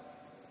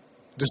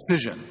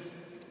decision.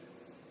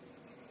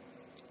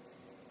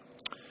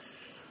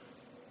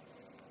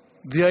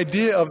 The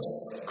idea of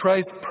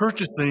Christ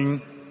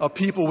purchasing a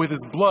people with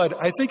his blood,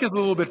 I think, is a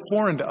little bit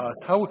foreign to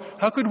us.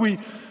 How could we...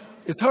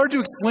 It's hard to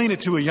explain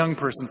it to a young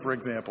person, for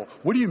example.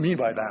 What do you mean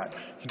by that?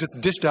 You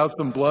just dished out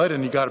some blood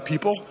and you got a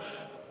people?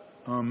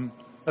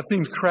 That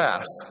seems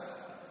crass.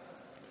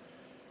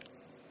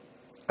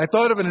 I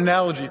thought of an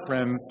analogy,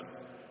 friends.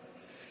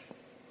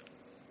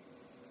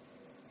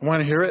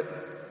 Want to hear it?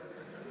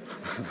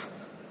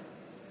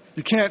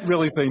 You can't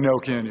really say no,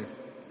 can you?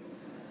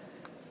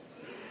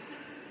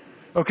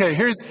 Okay,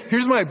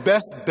 here's my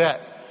best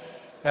bet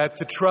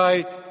to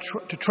try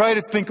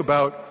to think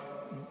about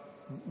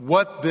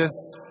what this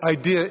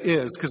idea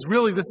is, because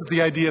really this is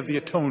the idea of the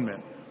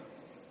atonement,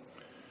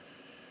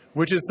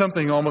 which is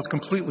something almost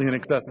completely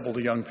inaccessible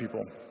to young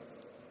people.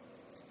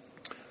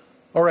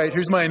 All right,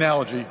 here's my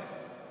analogy.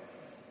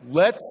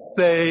 Let's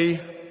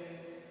say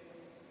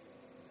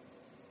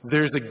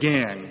there's a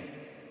gang.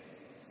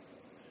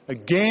 A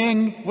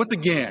gang, what's a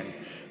gang?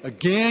 A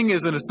gang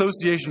is an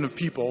association of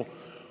people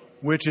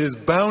which is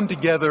bound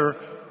together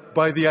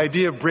by the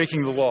idea of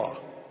breaking the law.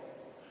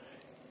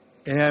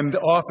 And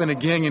often a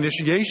gang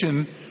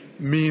initiation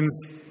means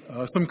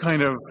some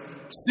kind of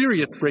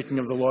serious breaking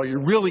of the law.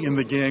 You're really in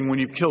the gang when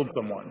you've killed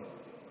someone.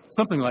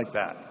 Something like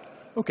that.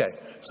 Okay,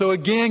 so a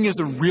gang is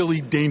a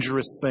really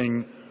dangerous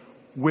thing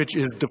which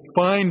is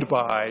defined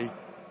by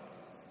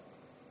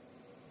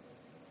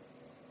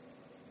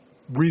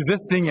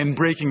resisting and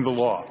breaking the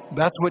law.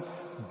 That's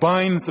what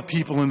binds the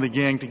people in the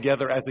gang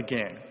together as a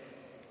gang.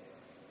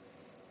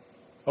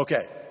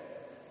 Okay.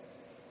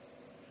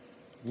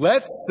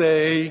 Let's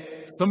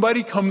say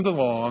somebody comes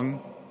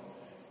along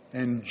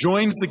and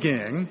joins the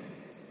gang.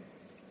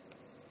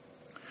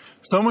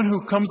 Someone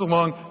who comes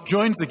along,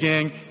 joins the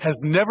gang, has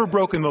never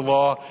broken the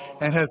law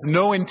and has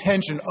no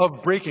intention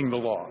of breaking the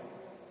law,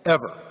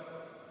 ever.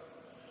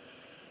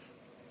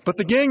 But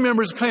the gang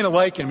members kind of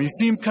like him. He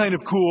seems kind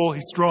of cool,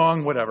 he's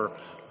strong, whatever.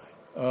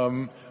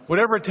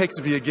 Whatever it takes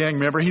to be a gang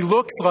member. He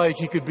looks like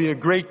he could be a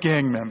great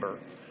gang member.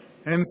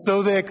 And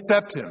so they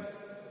accept him.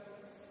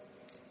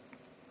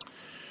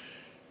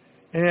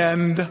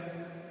 And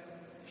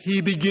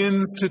he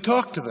begins to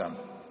talk to them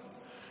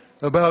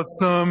about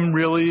some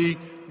really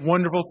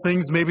wonderful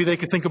things maybe they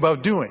could think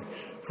about doing.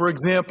 For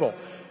example,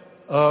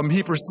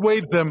 he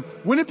persuades them,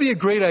 wouldn't it be a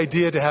great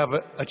idea to have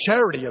a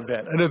charity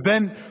event, an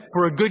event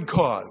for a good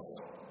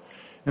cause?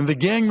 And the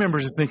gang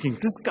members are thinking,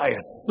 this guy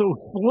is so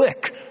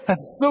slick,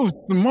 that's so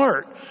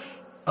smart,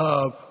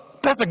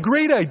 that's a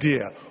great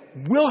idea.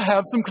 We'll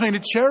have some kind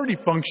of charity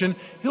function,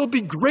 it'll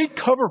be great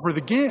cover for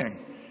the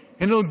gang.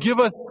 And it'll give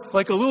us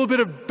like a little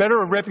bit of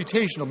better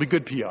reputation. It'll be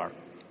good PR.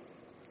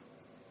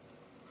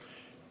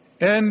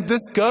 And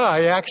this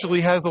guy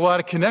actually has a lot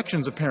of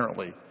connections,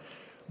 apparently.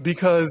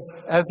 Because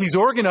as he's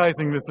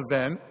organizing this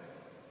event,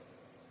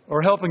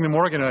 or helping them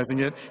organizing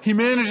it, he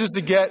manages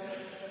to get,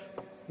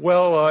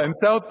 in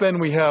South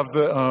Bend we have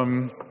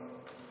the,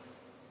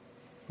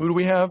 who do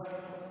we have?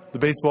 The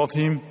baseball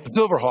team? The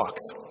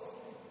Silverhawks.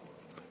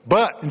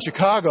 But in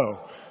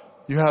Chicago,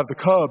 you have the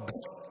Cubs.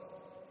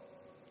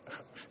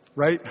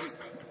 Right?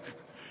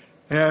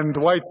 And the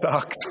White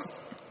Sox.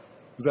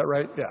 Is that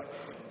right? Yeah.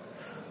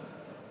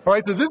 All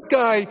right, so this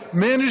guy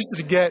manages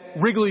to get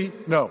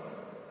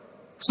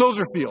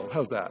Soldier Field.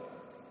 How's that?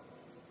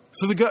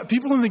 So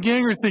people in the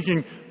gang are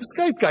thinking, this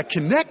guy's got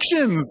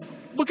connections.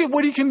 Look at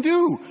what he can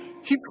do.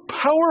 He's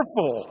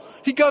powerful.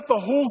 He got the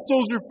whole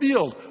Soldier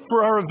Field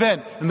for our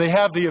event, and they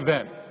have the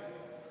event.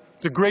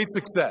 It's a great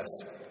success.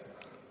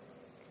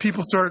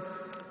 People start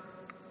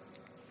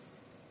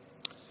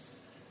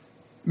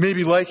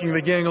maybe liking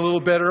the gang a little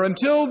better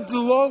until the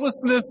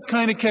lawlessness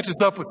kind of catches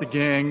up with the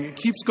gang. It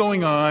keeps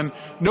going on.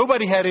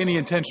 Nobody had any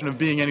intention of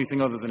being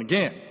anything other than a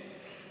gang.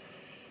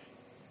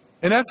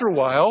 And after a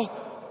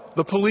while,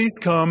 the police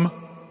come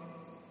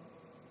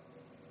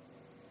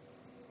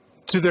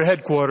to their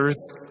headquarters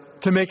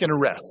to make an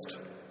arrest.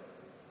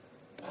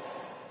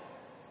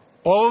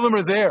 All of them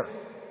are there,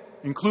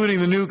 including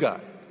the new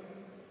guy.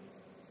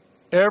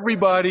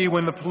 Everybody,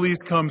 when the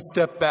police come,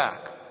 step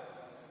back.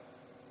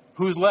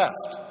 Who's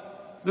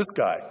left? This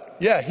guy.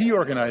 Yeah, he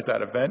organized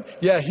that event.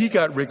 Yeah, he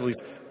got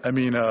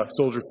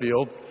Soldier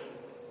Field.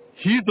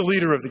 He's the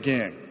leader of the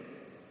gang.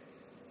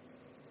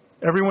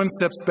 Everyone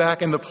steps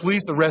back and the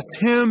police arrest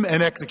him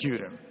and execute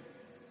him.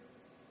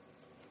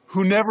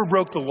 Who never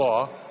broke the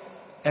law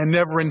and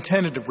never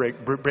intended to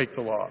break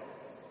the law.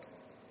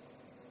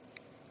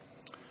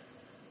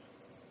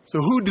 So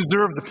who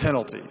deserved the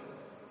penalty?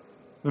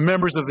 The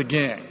members of the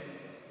gang.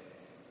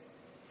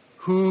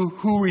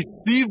 Who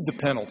received the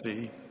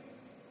penalty?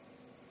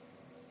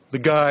 The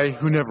guy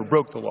who never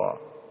broke the law.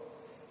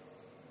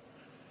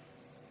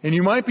 And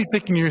you might be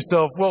thinking to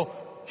yourself, well,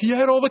 he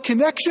had all the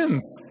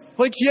connections.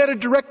 Like he had a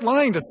direct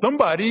line to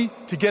somebody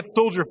to get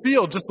Soldier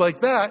Field just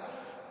like that.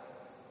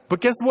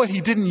 But guess what?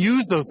 He didn't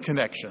use those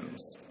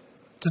connections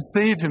to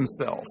save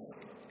himself.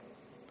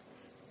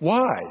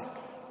 Why?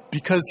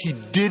 Because he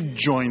did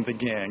join the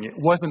gang. It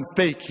wasn't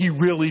fake. He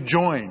really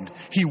joined.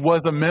 He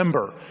was a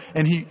member.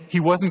 And he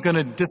wasn't going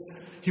to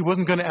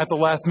at the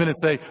last minute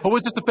say, oh,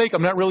 it's just a fake.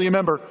 I'm not really a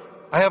member.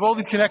 I have all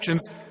these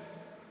connections.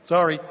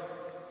 Sorry.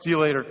 See you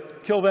later.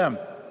 Kill them.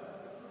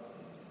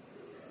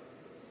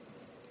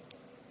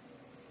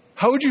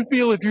 How would you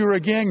feel if you were a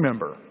gang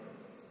member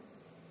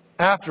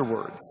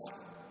afterwards?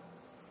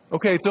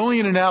 Okay, it's only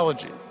an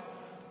analogy.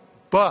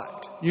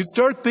 But you'd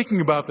start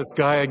thinking about this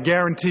guy, I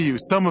guarantee you,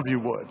 some of you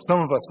would,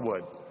 some of us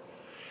would.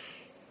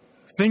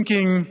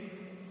 Thinking,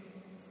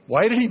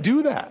 why did he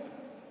do that?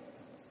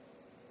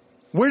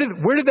 Where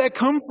did that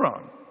come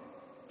from?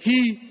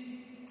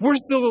 We're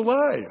still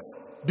alive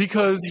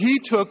because he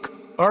took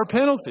our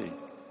penalty.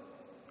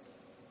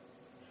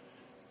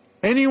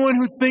 Anyone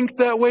who thinks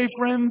that way,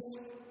 friends,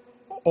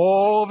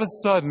 all of a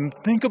sudden,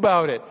 think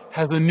about it,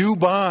 has a new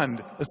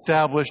bond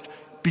established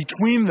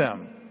between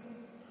them.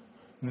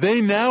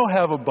 They now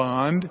have a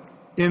bond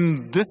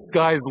in this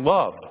guy's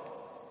love.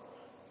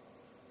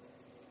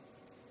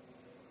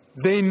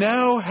 They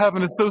now have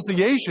an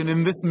association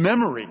in this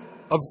memory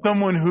of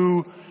someone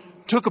who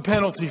took a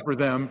penalty for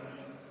them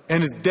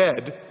and is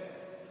dead.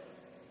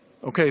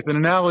 Okay, it's an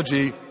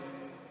analogy.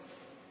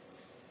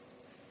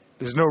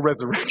 There's no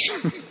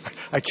resurrection.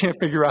 I can't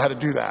figure out how to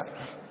do that.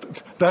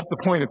 That's the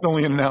point. It's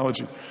only an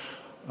analogy.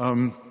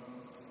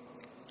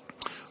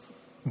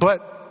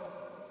 But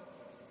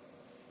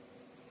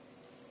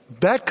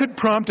that could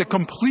prompt a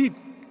complete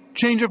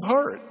change of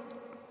heart.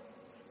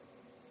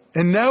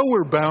 And now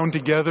we're bound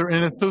together in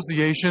an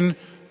association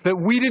that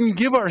we didn't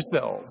give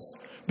ourselves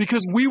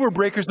because we were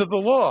breakers of the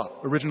law.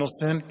 Original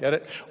sin, get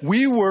it?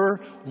 We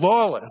were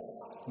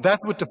lawless.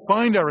 That's what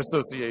defined our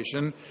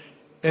association.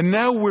 And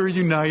now we're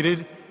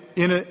united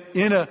in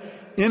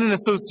an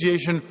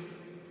association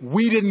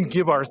we didn't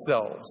give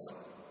ourselves.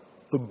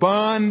 The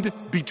bond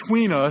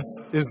between us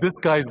is this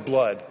guy's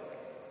blood,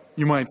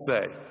 you might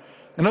say.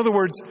 In other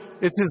words,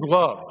 it's his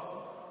love,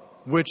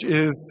 which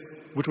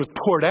was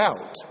poured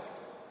out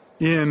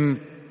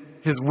in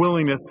his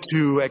willingness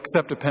to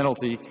accept a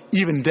penalty,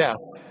 even death,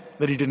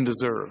 that he didn't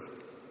deserve.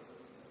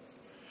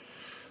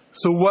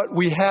 So what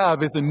we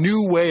have is a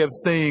new way of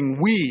saying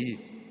we,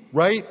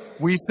 right?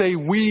 We say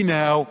we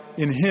now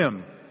in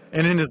him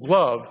and in his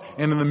love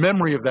and in the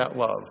memory of that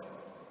love.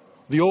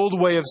 The old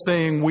way of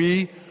saying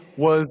we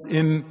was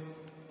in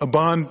a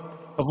bond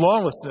of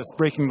lawlessness,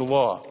 breaking the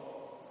law.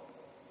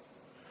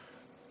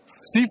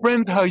 See,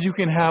 friends, how you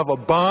can have a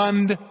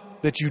bond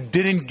that you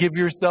didn't give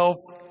yourself?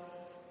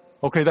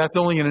 Okay, that's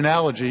only an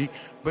analogy,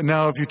 but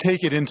now if you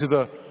take it into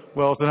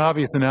it's an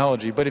obvious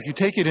analogy, but if you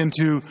take it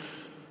into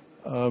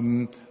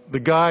the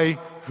guy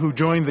who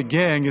joined the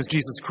gang is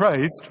Jesus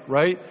Christ,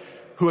 right?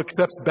 Who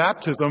accepts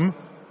baptism.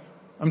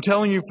 I'm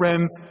telling you,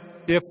 friends,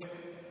 if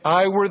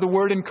I were the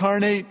Word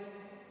incarnate,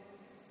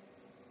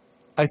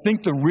 I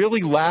think the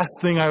really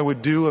last thing I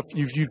would do, if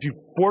you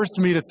forced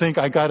me to think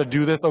I got to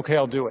do this, okay,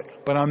 I'll do it.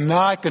 But I'm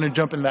not going to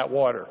jump in that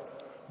water.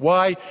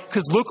 Why?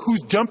 Because look who's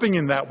jumping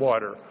in that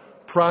water.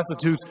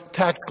 Prostitutes,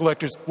 tax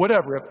collectors,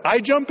 whatever. If I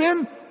jump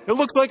in, it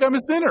looks like I'm a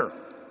sinner.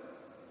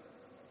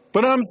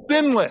 But I'm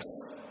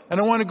sinless. And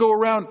I want to go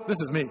around,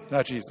 this is me,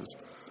 not Jesus.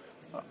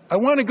 I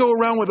want to go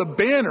around with a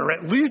banner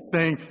at least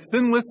saying,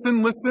 sinless,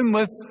 sinless,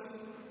 sinless.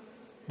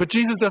 But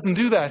Jesus doesn't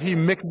do that. He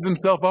mixes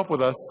himself up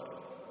with us.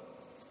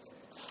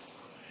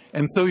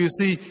 And so you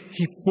see,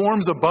 he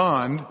forms a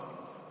bond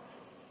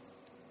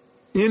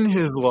in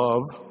his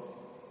love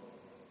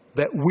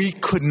that we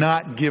could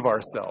not give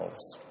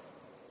ourselves.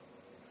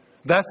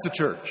 That's the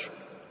church.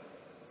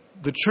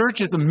 The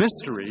church is a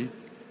mystery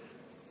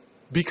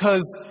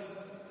because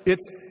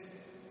it's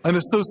an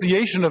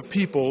association of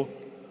people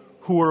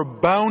who are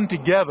bound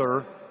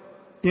together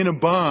in a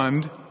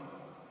bond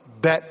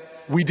that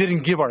we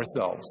didn't give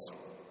ourselves.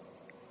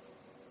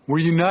 We're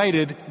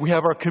united, we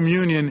have our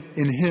communion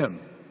in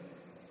him.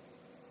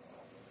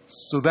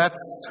 So that's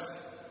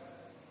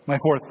my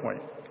fourth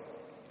point.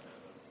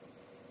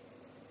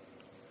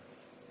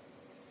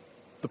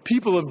 The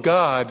people of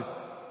God,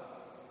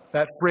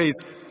 that phrase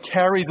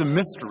carries a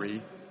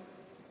mystery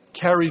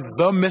carries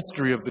the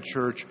mystery of the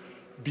church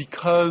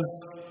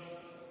because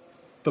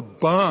the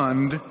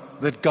bond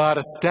that God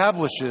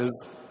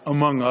establishes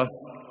among us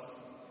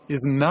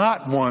is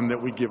not one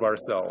that we give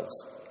ourselves,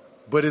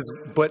 but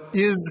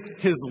is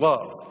his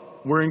love.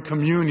 We're in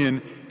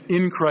communion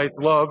in Christ's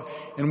love,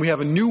 and we have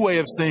a new way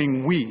of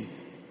saying we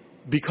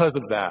because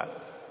of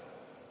that.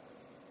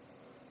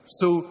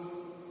 So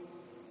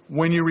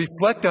when you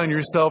reflect on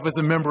yourself as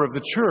a member of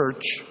the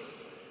church,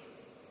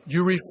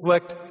 you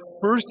reflect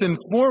first and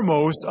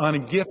foremost on a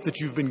gift that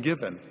you've been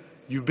given.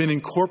 You've been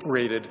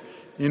incorporated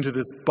into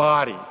this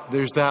body.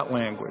 There's that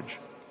language.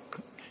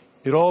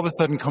 It all of a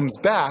sudden comes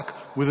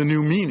back with a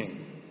new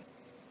meaning.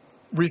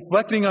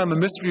 Reflecting on the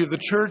mystery of the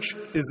church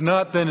is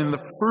not then in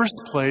the first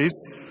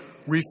place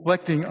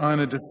reflecting on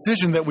a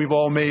decision that we've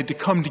all made to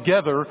come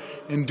together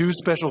and do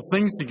special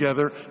things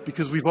together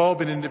because we've all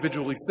been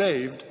individually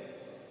saved.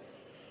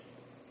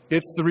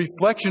 It's the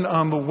reflection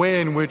on the way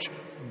in which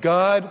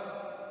God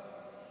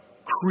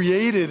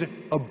created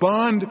a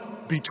bond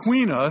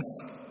between us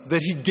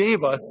that he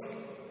gave us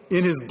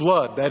in his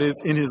blood, that is,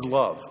 in his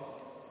love.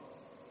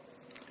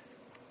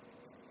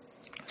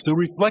 So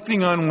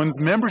reflecting on one's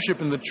membership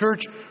in the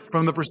church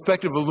from the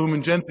perspective of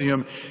Lumen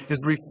Gentium is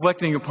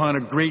reflecting upon a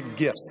great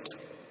gift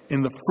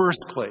in the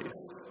first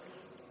place.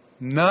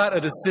 Not a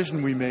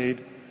decision we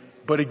made,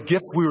 but a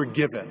gift we were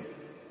given.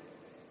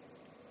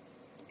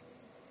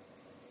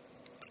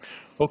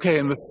 Okay,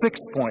 and the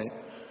sixth point.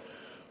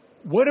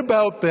 What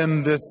about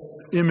then this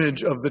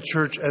image of the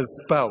church as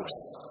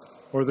spouse,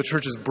 or the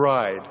church as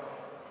bride,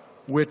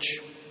 which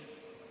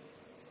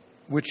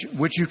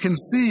you can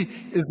see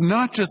is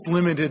not just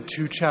limited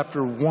to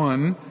chapter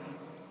 1,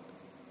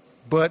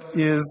 but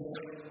is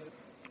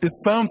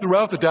found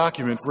throughout the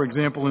document. For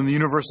example, in the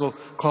Universal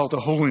Call to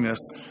Holiness,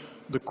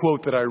 the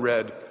quote that I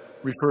read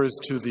refers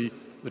to the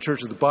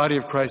church as the body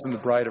of Christ and the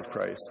bride of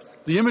Christ.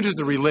 The images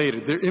are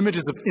related. They're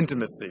images of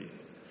intimacy.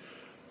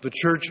 The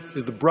church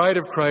is the bride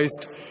of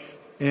Christ,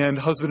 and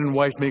husband and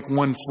wife make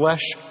one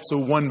flesh, so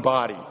one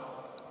body.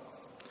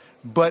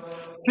 But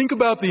think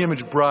about the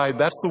image bride.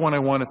 That's the one I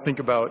want to think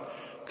about,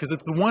 because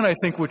it's the one I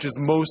think which is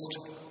most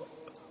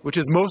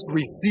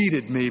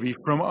receded maybe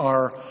from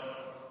our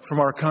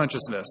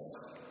consciousness.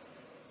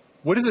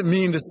 What does it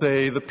mean to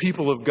say the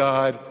people of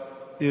God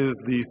is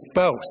the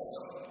spouse?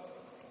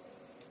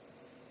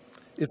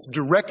 It's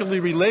directly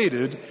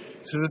related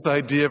to this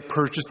idea of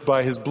purchased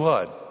by his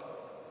blood.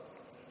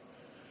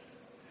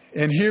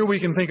 And here we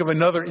can think of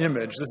another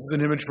image. This is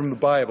an image from the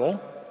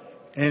Bible.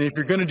 And if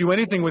you're going to do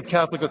anything with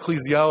Catholic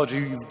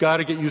ecclesiology, you've got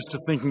to get used to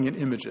thinking in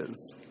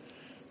images.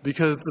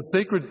 Because the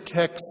sacred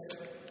text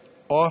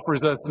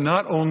offers us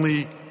not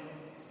only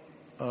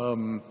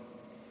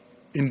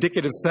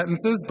indicative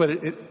sentences, but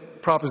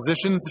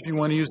propositions, if you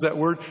want to use that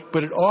word,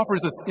 but it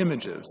offers us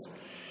images.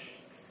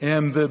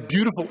 And the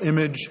beautiful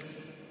image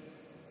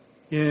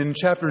in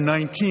chapter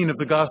 19 of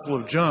the Gospel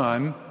of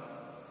John,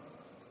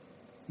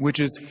 which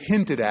is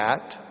hinted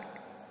at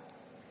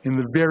in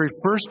the very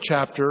first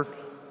chapter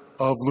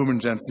of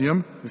Lumen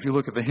Gentium, if you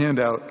look at the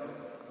handout,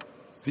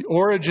 the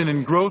origin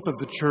and growth of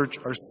the church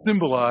are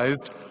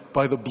symbolized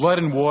by the blood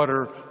and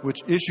water which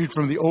issued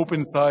from the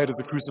open side of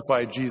the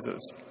crucified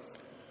Jesus.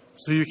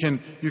 So you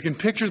can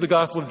picture the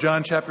Gospel of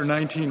John chapter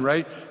 19,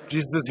 right?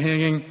 Jesus is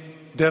hanging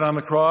dead on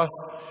the cross,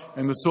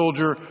 and the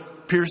soldier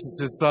pierces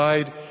his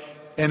side,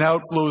 and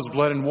out flows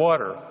blood and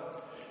water.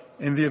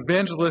 And the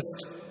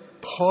evangelist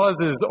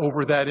pauses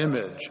over that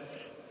image.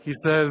 He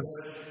says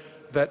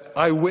that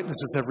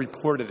eyewitnesses have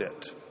reported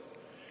it.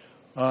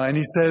 And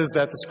he says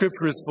that the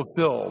scripture is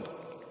fulfilled.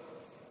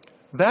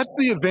 That's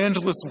the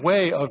evangelist's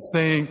way of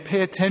saying,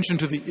 pay attention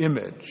to the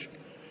image.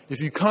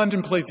 If you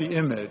contemplate the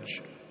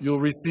image, you'll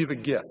receive a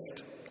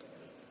gift.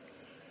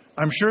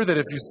 I'm sure that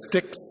if you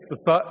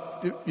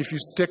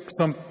stick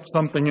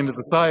something into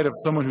the side of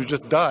someone who's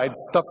just died,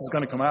 stuff is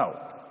going to come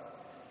out.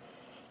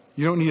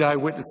 You don't need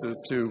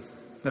eyewitnesses to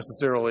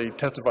necessarily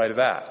testify to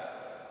that.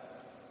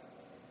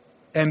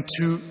 And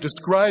to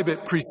describe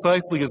it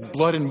precisely as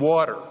blood and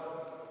water,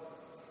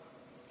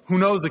 who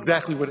knows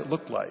exactly what it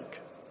looked like?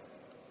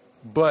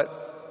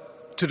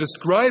 But to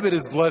describe it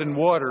as blood and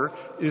water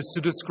is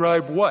to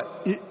describe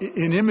what?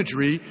 In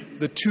imagery,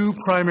 the two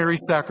primary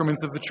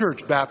sacraments of the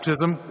church,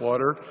 baptism,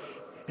 water,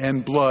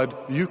 and blood,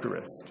 the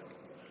Eucharist.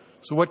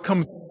 So what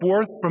comes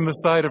forth from the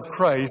side of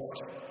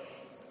Christ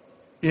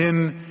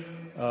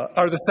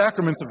are the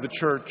sacraments of the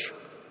church,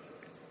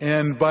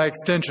 and by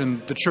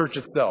extension, the church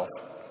itself.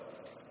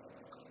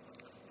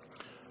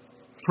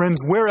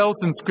 Friends, where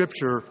else in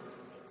Scripture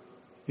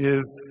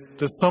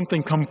does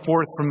something come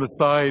forth from the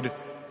side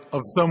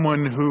of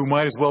someone who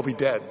might as well be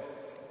dead?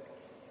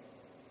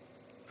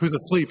 Who's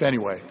asleep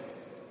anyway?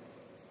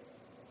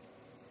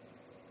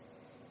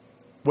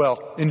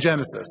 Well, in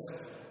Genesis,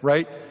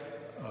 right?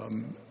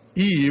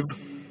 Eve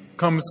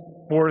comes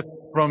forth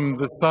from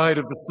the side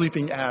of the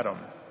sleeping Adam.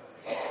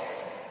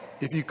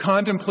 If you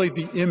contemplate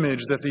the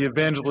image that the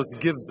evangelist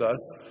gives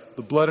us,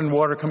 the blood and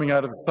water coming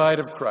out of the side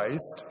of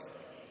Christ,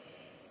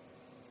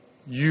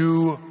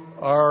 you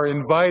are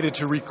invited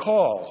to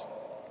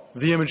recall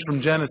the image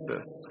from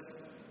Genesis.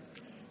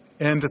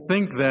 And to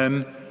think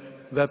then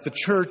that the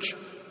church,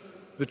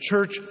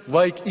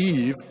 like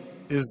Eve,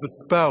 is the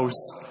spouse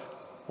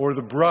or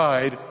the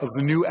bride of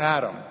the new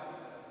Adam.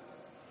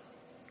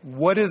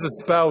 What is a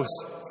spouse,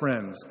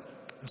 friends?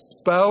 A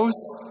spouse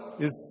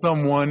is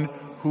someone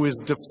who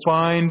is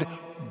defined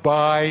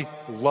by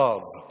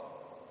love.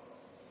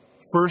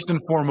 First and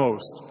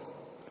foremost.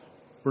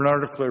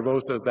 Bernard of Clairvaux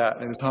says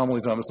that in his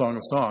homilies on the Song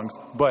of Songs.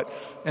 But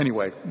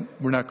anyway,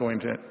 we're not going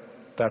to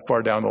that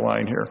far down the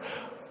line here.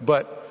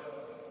 But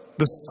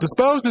the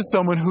spouse is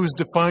someone who's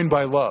defined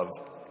by love.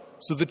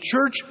 So the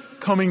church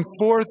coming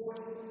forth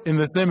in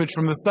this image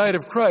from the side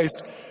of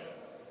Christ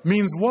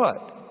means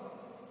what?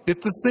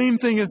 It's the same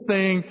thing as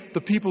saying the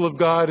people of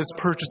God is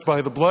purchased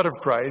by the blood of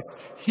Christ.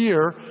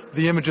 Here,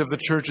 the image of the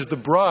church is the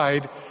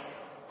bride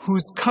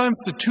whose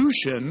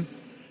constitution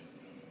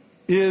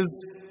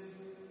is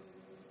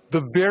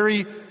the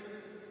very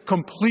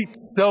complete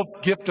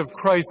self-gift of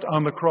Christ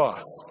on the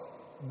cross.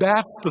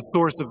 That's the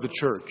source of the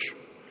church.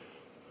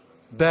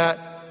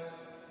 That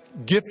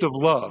gift of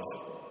love.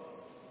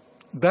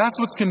 That's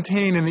what's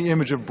contained in the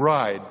image of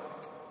bride.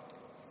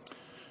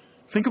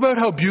 Think about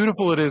how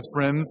beautiful it is,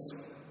 friends.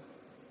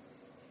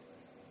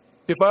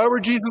 If I were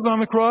Jesus on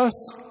the cross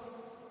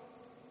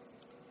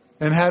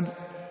and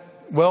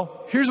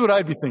here's what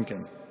I'd be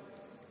thinking.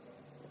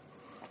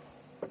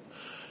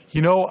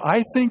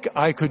 I think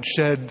I could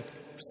shed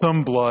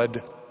some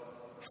blood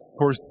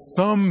for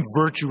some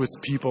virtuous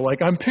people.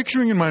 Like, I'm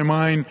picturing in my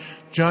mind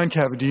John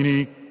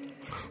Cavadini.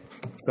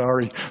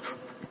 Sorry.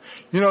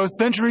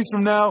 Centuries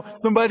from now,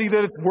 somebody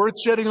that it's worth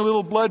shedding a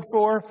little blood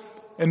for,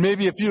 and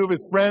maybe a few of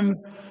his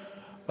friends,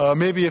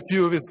 maybe a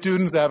few of his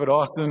students, Abbot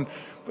Austin.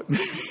 But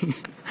maybe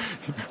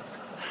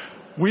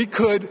we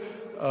could...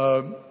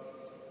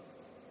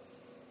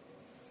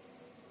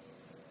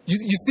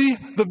 You see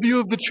the view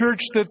of the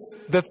church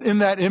that's in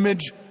that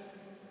image?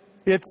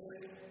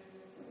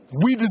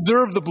 We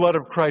deserve the blood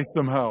of Christ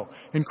somehow.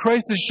 And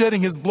Christ is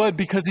shedding his blood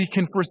because he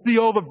can foresee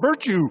all the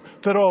virtue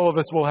that all of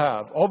us will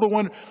have.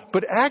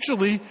 But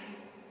actually,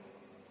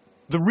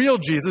 the real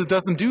Jesus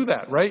doesn't do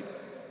that, right?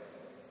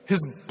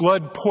 His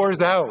blood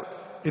pours out.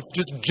 It's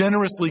just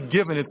generously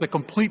given. It's a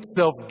complete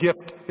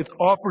self-gift. It's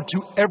offered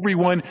to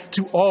everyone,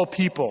 to all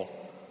people,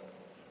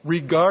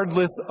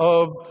 regardless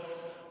of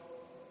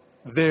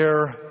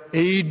their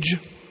age.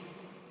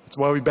 That's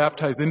why we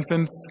baptize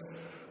infants.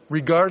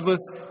 Regardless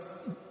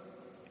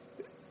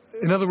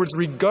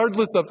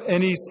of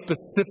any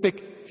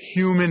specific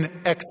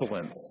human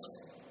excellence.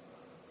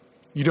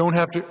 You don't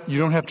have to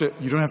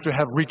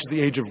have reached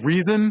the age of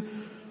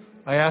reason.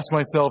 I ask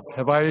myself,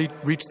 have I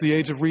reached the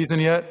age of reason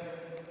yet?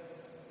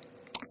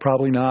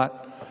 Probably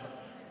not.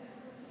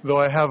 Though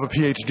I have a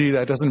PhD,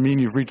 that doesn't mean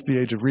you've reached the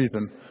age of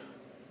reason.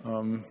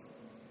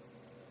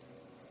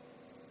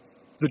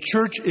 The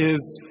church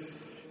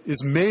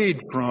is made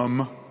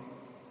from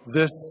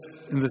this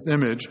in this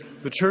image.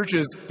 The church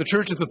is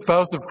the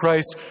spouse of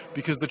Christ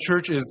because the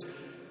church is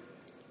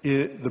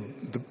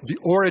the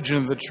origin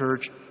of the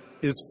church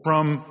is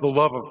from the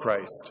love of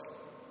Christ.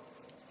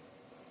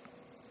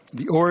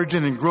 The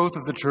origin and growth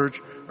of the church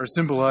are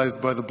symbolized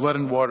by the blood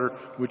and water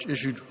which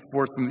issued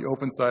forth from the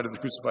open side of the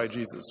crucified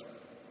Jesus.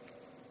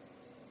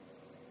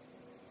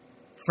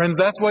 Friends,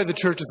 that's why the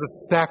church is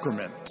a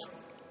sacrament.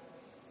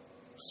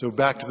 So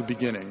back to the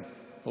beginning,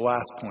 the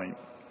last point.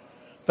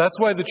 That's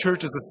why the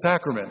church is a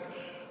sacrament.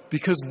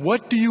 Because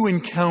what do you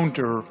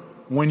encounter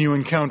when you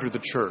encounter the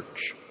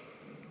church?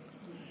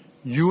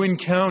 You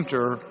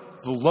encounter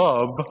the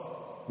love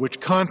which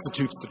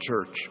constitutes the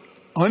church.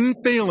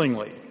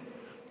 Unfailingly,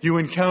 you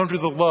encounter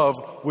the love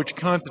which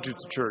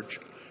constitutes the church.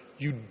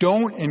 You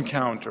don't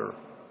encounter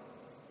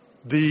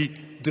the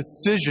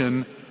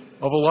decision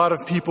of a lot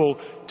of people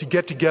to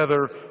get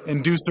together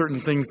and do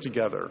certain things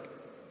together.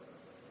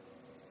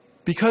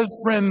 Because,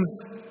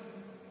 friends,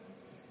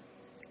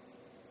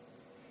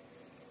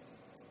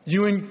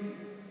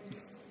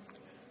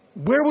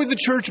 where would the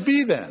church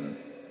be then?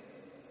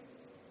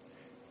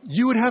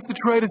 You would have to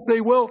try to say,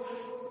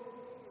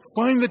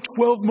 find the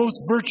 12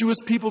 most virtuous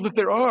people that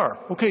there are.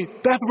 Okay,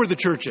 that's where the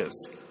church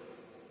is.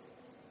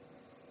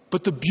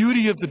 But the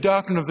beauty of the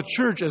doctrine of the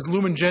church, as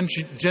Lumen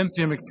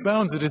Gentium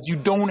expounds it, is you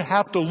don't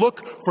have to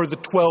look for the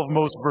 12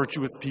 most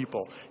virtuous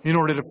people in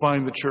order to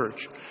find the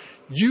church.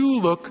 You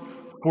look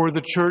for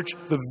the church,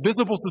 the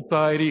visible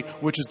society,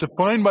 which is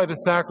defined by the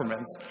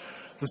sacraments.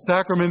 The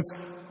sacraments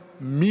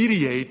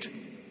mediate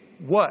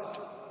what?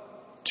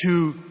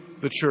 To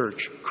the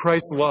church?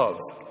 Christ's love.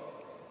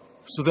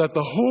 So that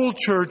the whole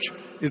church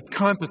is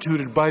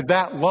constituted by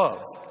that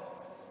love,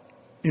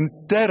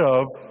 instead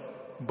of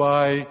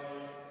by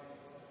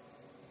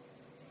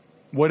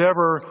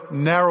whatever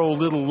narrow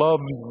little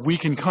loves we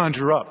can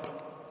conjure up.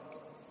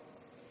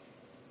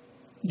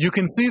 You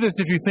can see this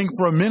if you think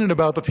for a minute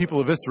about the people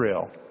of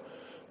Israel.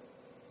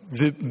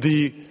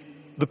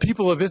 The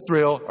people of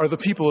Israel are the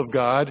people of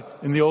God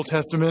in the Old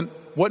Testament.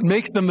 What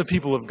makes them the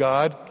people of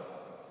God?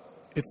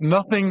 It's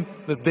nothing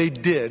that they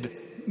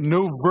did,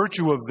 no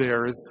virtue of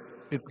theirs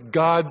It's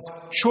God's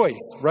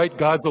choice, right?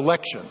 God's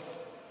election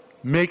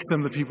makes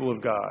them the people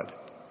of God.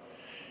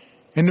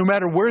 And no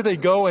matter where they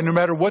go and no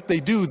matter what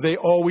they do, they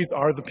always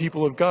are the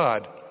people of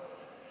God.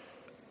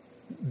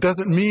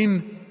 Doesn't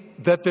mean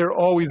that they're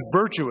always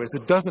virtuous.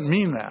 It doesn't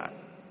mean that.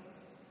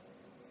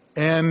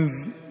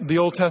 And the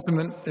Old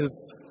Testament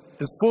is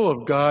full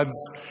of God's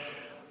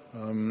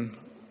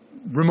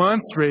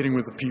remonstrating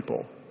with the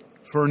people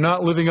for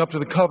not living up to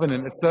the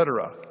covenant,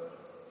 etc.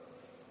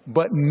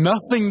 But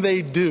nothing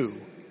they do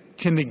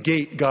can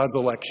negate God's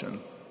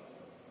election.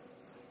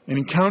 In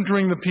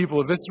encountering the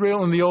people of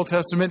Israel in the Old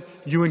Testament,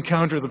 you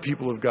encounter the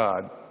people of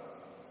God.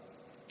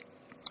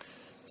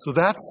 So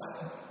that's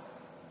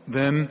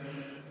then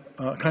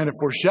kind of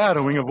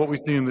foreshadowing of what we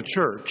see in the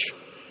church.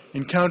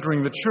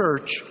 Encountering the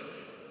church,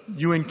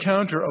 you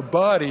encounter a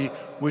body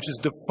which is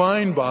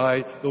defined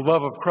by the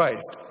love of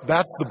Christ.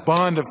 That's the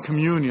bond of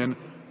communion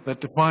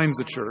that defines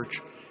the church.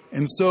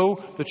 And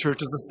so the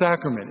church is a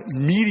sacrament. It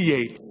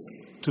mediates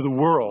to the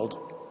world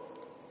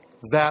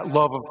that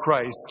love of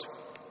Christ,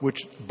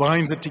 which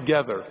binds it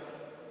together.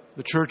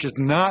 The church is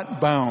not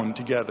bound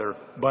together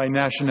by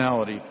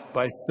nationality,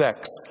 by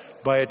sex,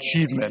 by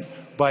achievement,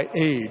 by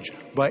age,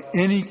 by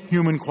any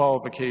human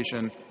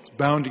qualification. It's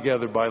bound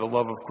together by the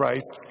love of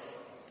Christ.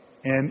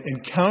 And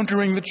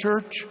encountering the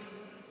church,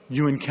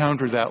 you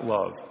encounter that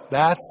love.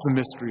 That's the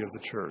mystery of the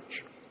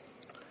church.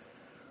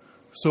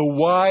 So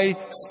why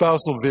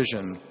spousal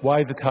vision?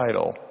 Why the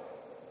title?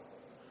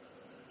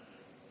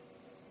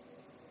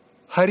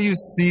 How do you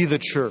see the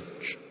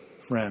church,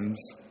 friends?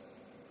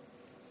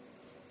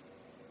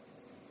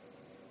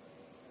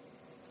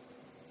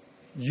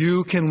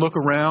 You can look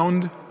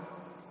around.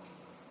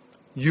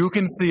 You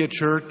can see a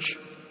church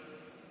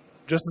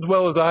just as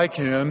well as I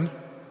can,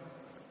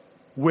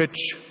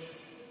 which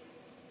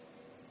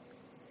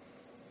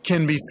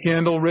can be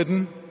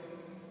scandal-ridden,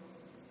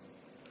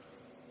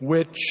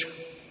 which,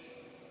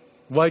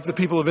 like the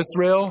people of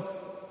Israel,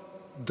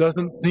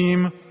 doesn't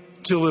seem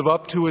to live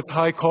up to its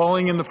high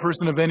calling in the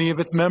person of any of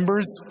its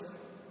members.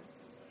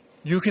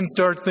 You can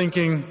start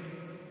thinking,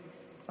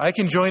 I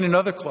can join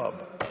another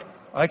club.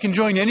 I can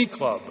join any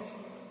club.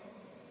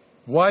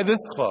 Why this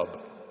club?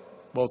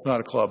 Well, it's not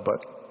a club,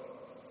 but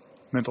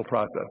mental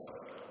process.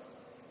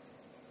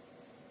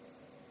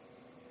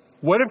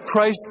 What if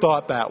Christ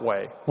thought that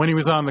way when he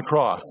was on the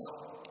cross?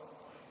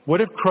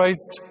 What if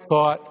Christ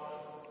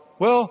thought,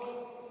 well,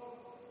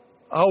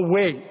 I'll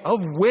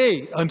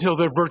wait until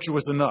they're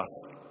virtuous enough.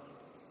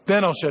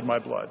 Then I'll shed my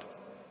blood.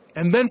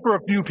 And then for a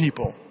few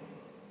people.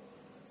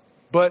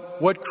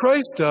 But what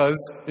Christ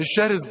does is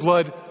shed his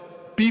blood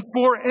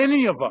before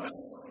any of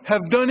us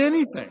have done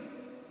anything.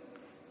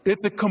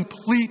 It's a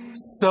complete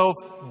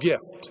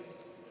self-gift.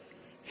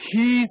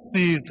 He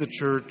sees the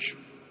church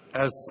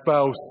as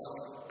spouse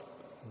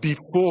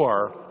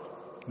before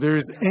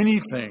there's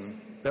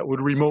anything that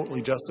would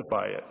remotely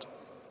justify it.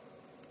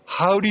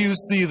 How do you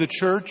see the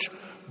church?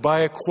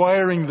 By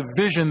acquiring the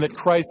vision that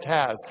Christ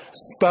has,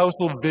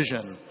 spousal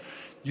vision.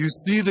 You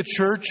see the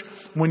church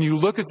when you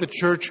look at the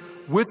church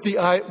with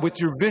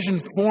your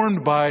vision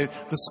formed by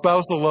the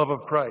spousal love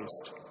of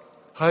Christ.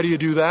 How do you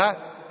do that?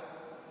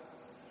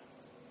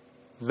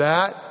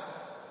 That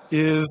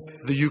is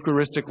the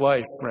Eucharistic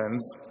life,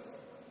 friends.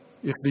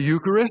 If the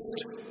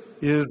Eucharist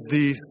is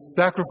the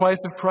sacrifice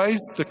of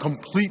Christ, the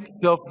complete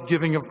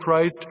self-giving of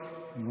Christ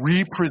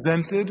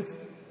represented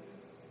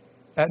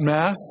at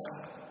Mass,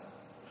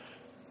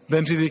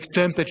 then to the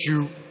extent that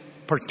you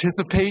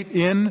participate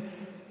in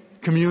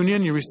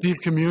communion, you receive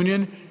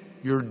communion,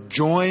 you're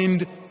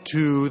joined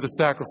to the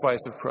sacrifice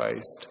of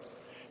Christ.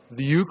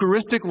 The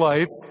Eucharistic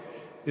life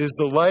is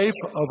the life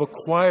of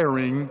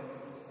acquiring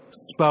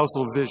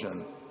spousal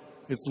vision.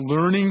 It's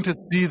learning to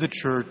see the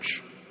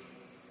church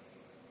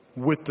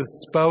with the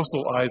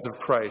spousal eyes of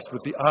Christ,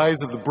 with the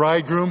eyes of the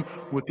bridegroom,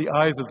 with the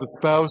eyes of the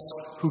spouse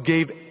who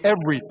gave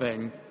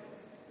everything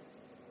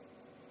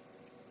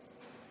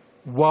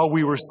while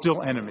we were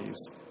still enemies,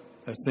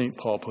 as St.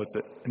 Paul puts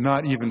it,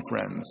 not even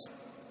friends.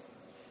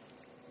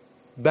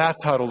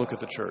 That's how to look at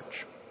the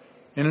church.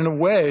 And in a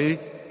way,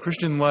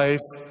 Christian life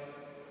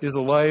is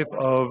a life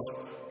of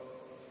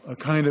a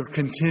kind of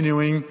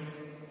continuing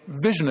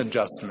vision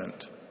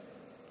adjustment.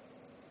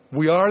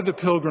 We are the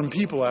pilgrim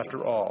people,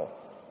 after all.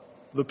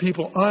 The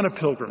people on a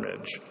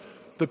pilgrimage.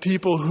 The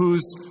people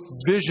whose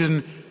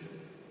vision,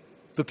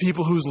 the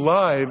people whose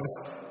lives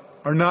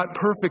are not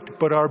perfect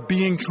but are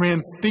being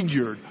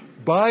transfigured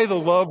by the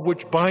love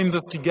which binds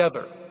us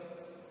together.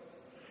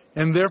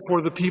 And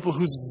therefore the people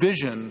whose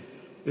vision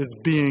is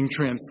being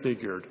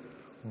transfigured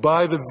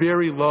by the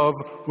very love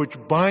which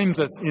binds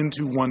us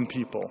into one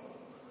people.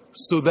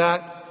 So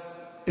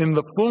that in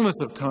the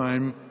fullness of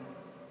time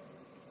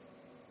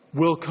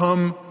will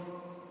come,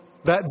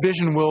 that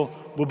vision will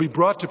be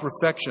brought to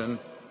perfection.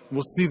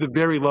 We'll see the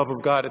very love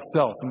of God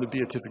itself in the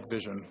beatific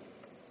vision.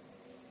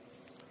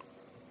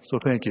 So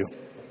thank you.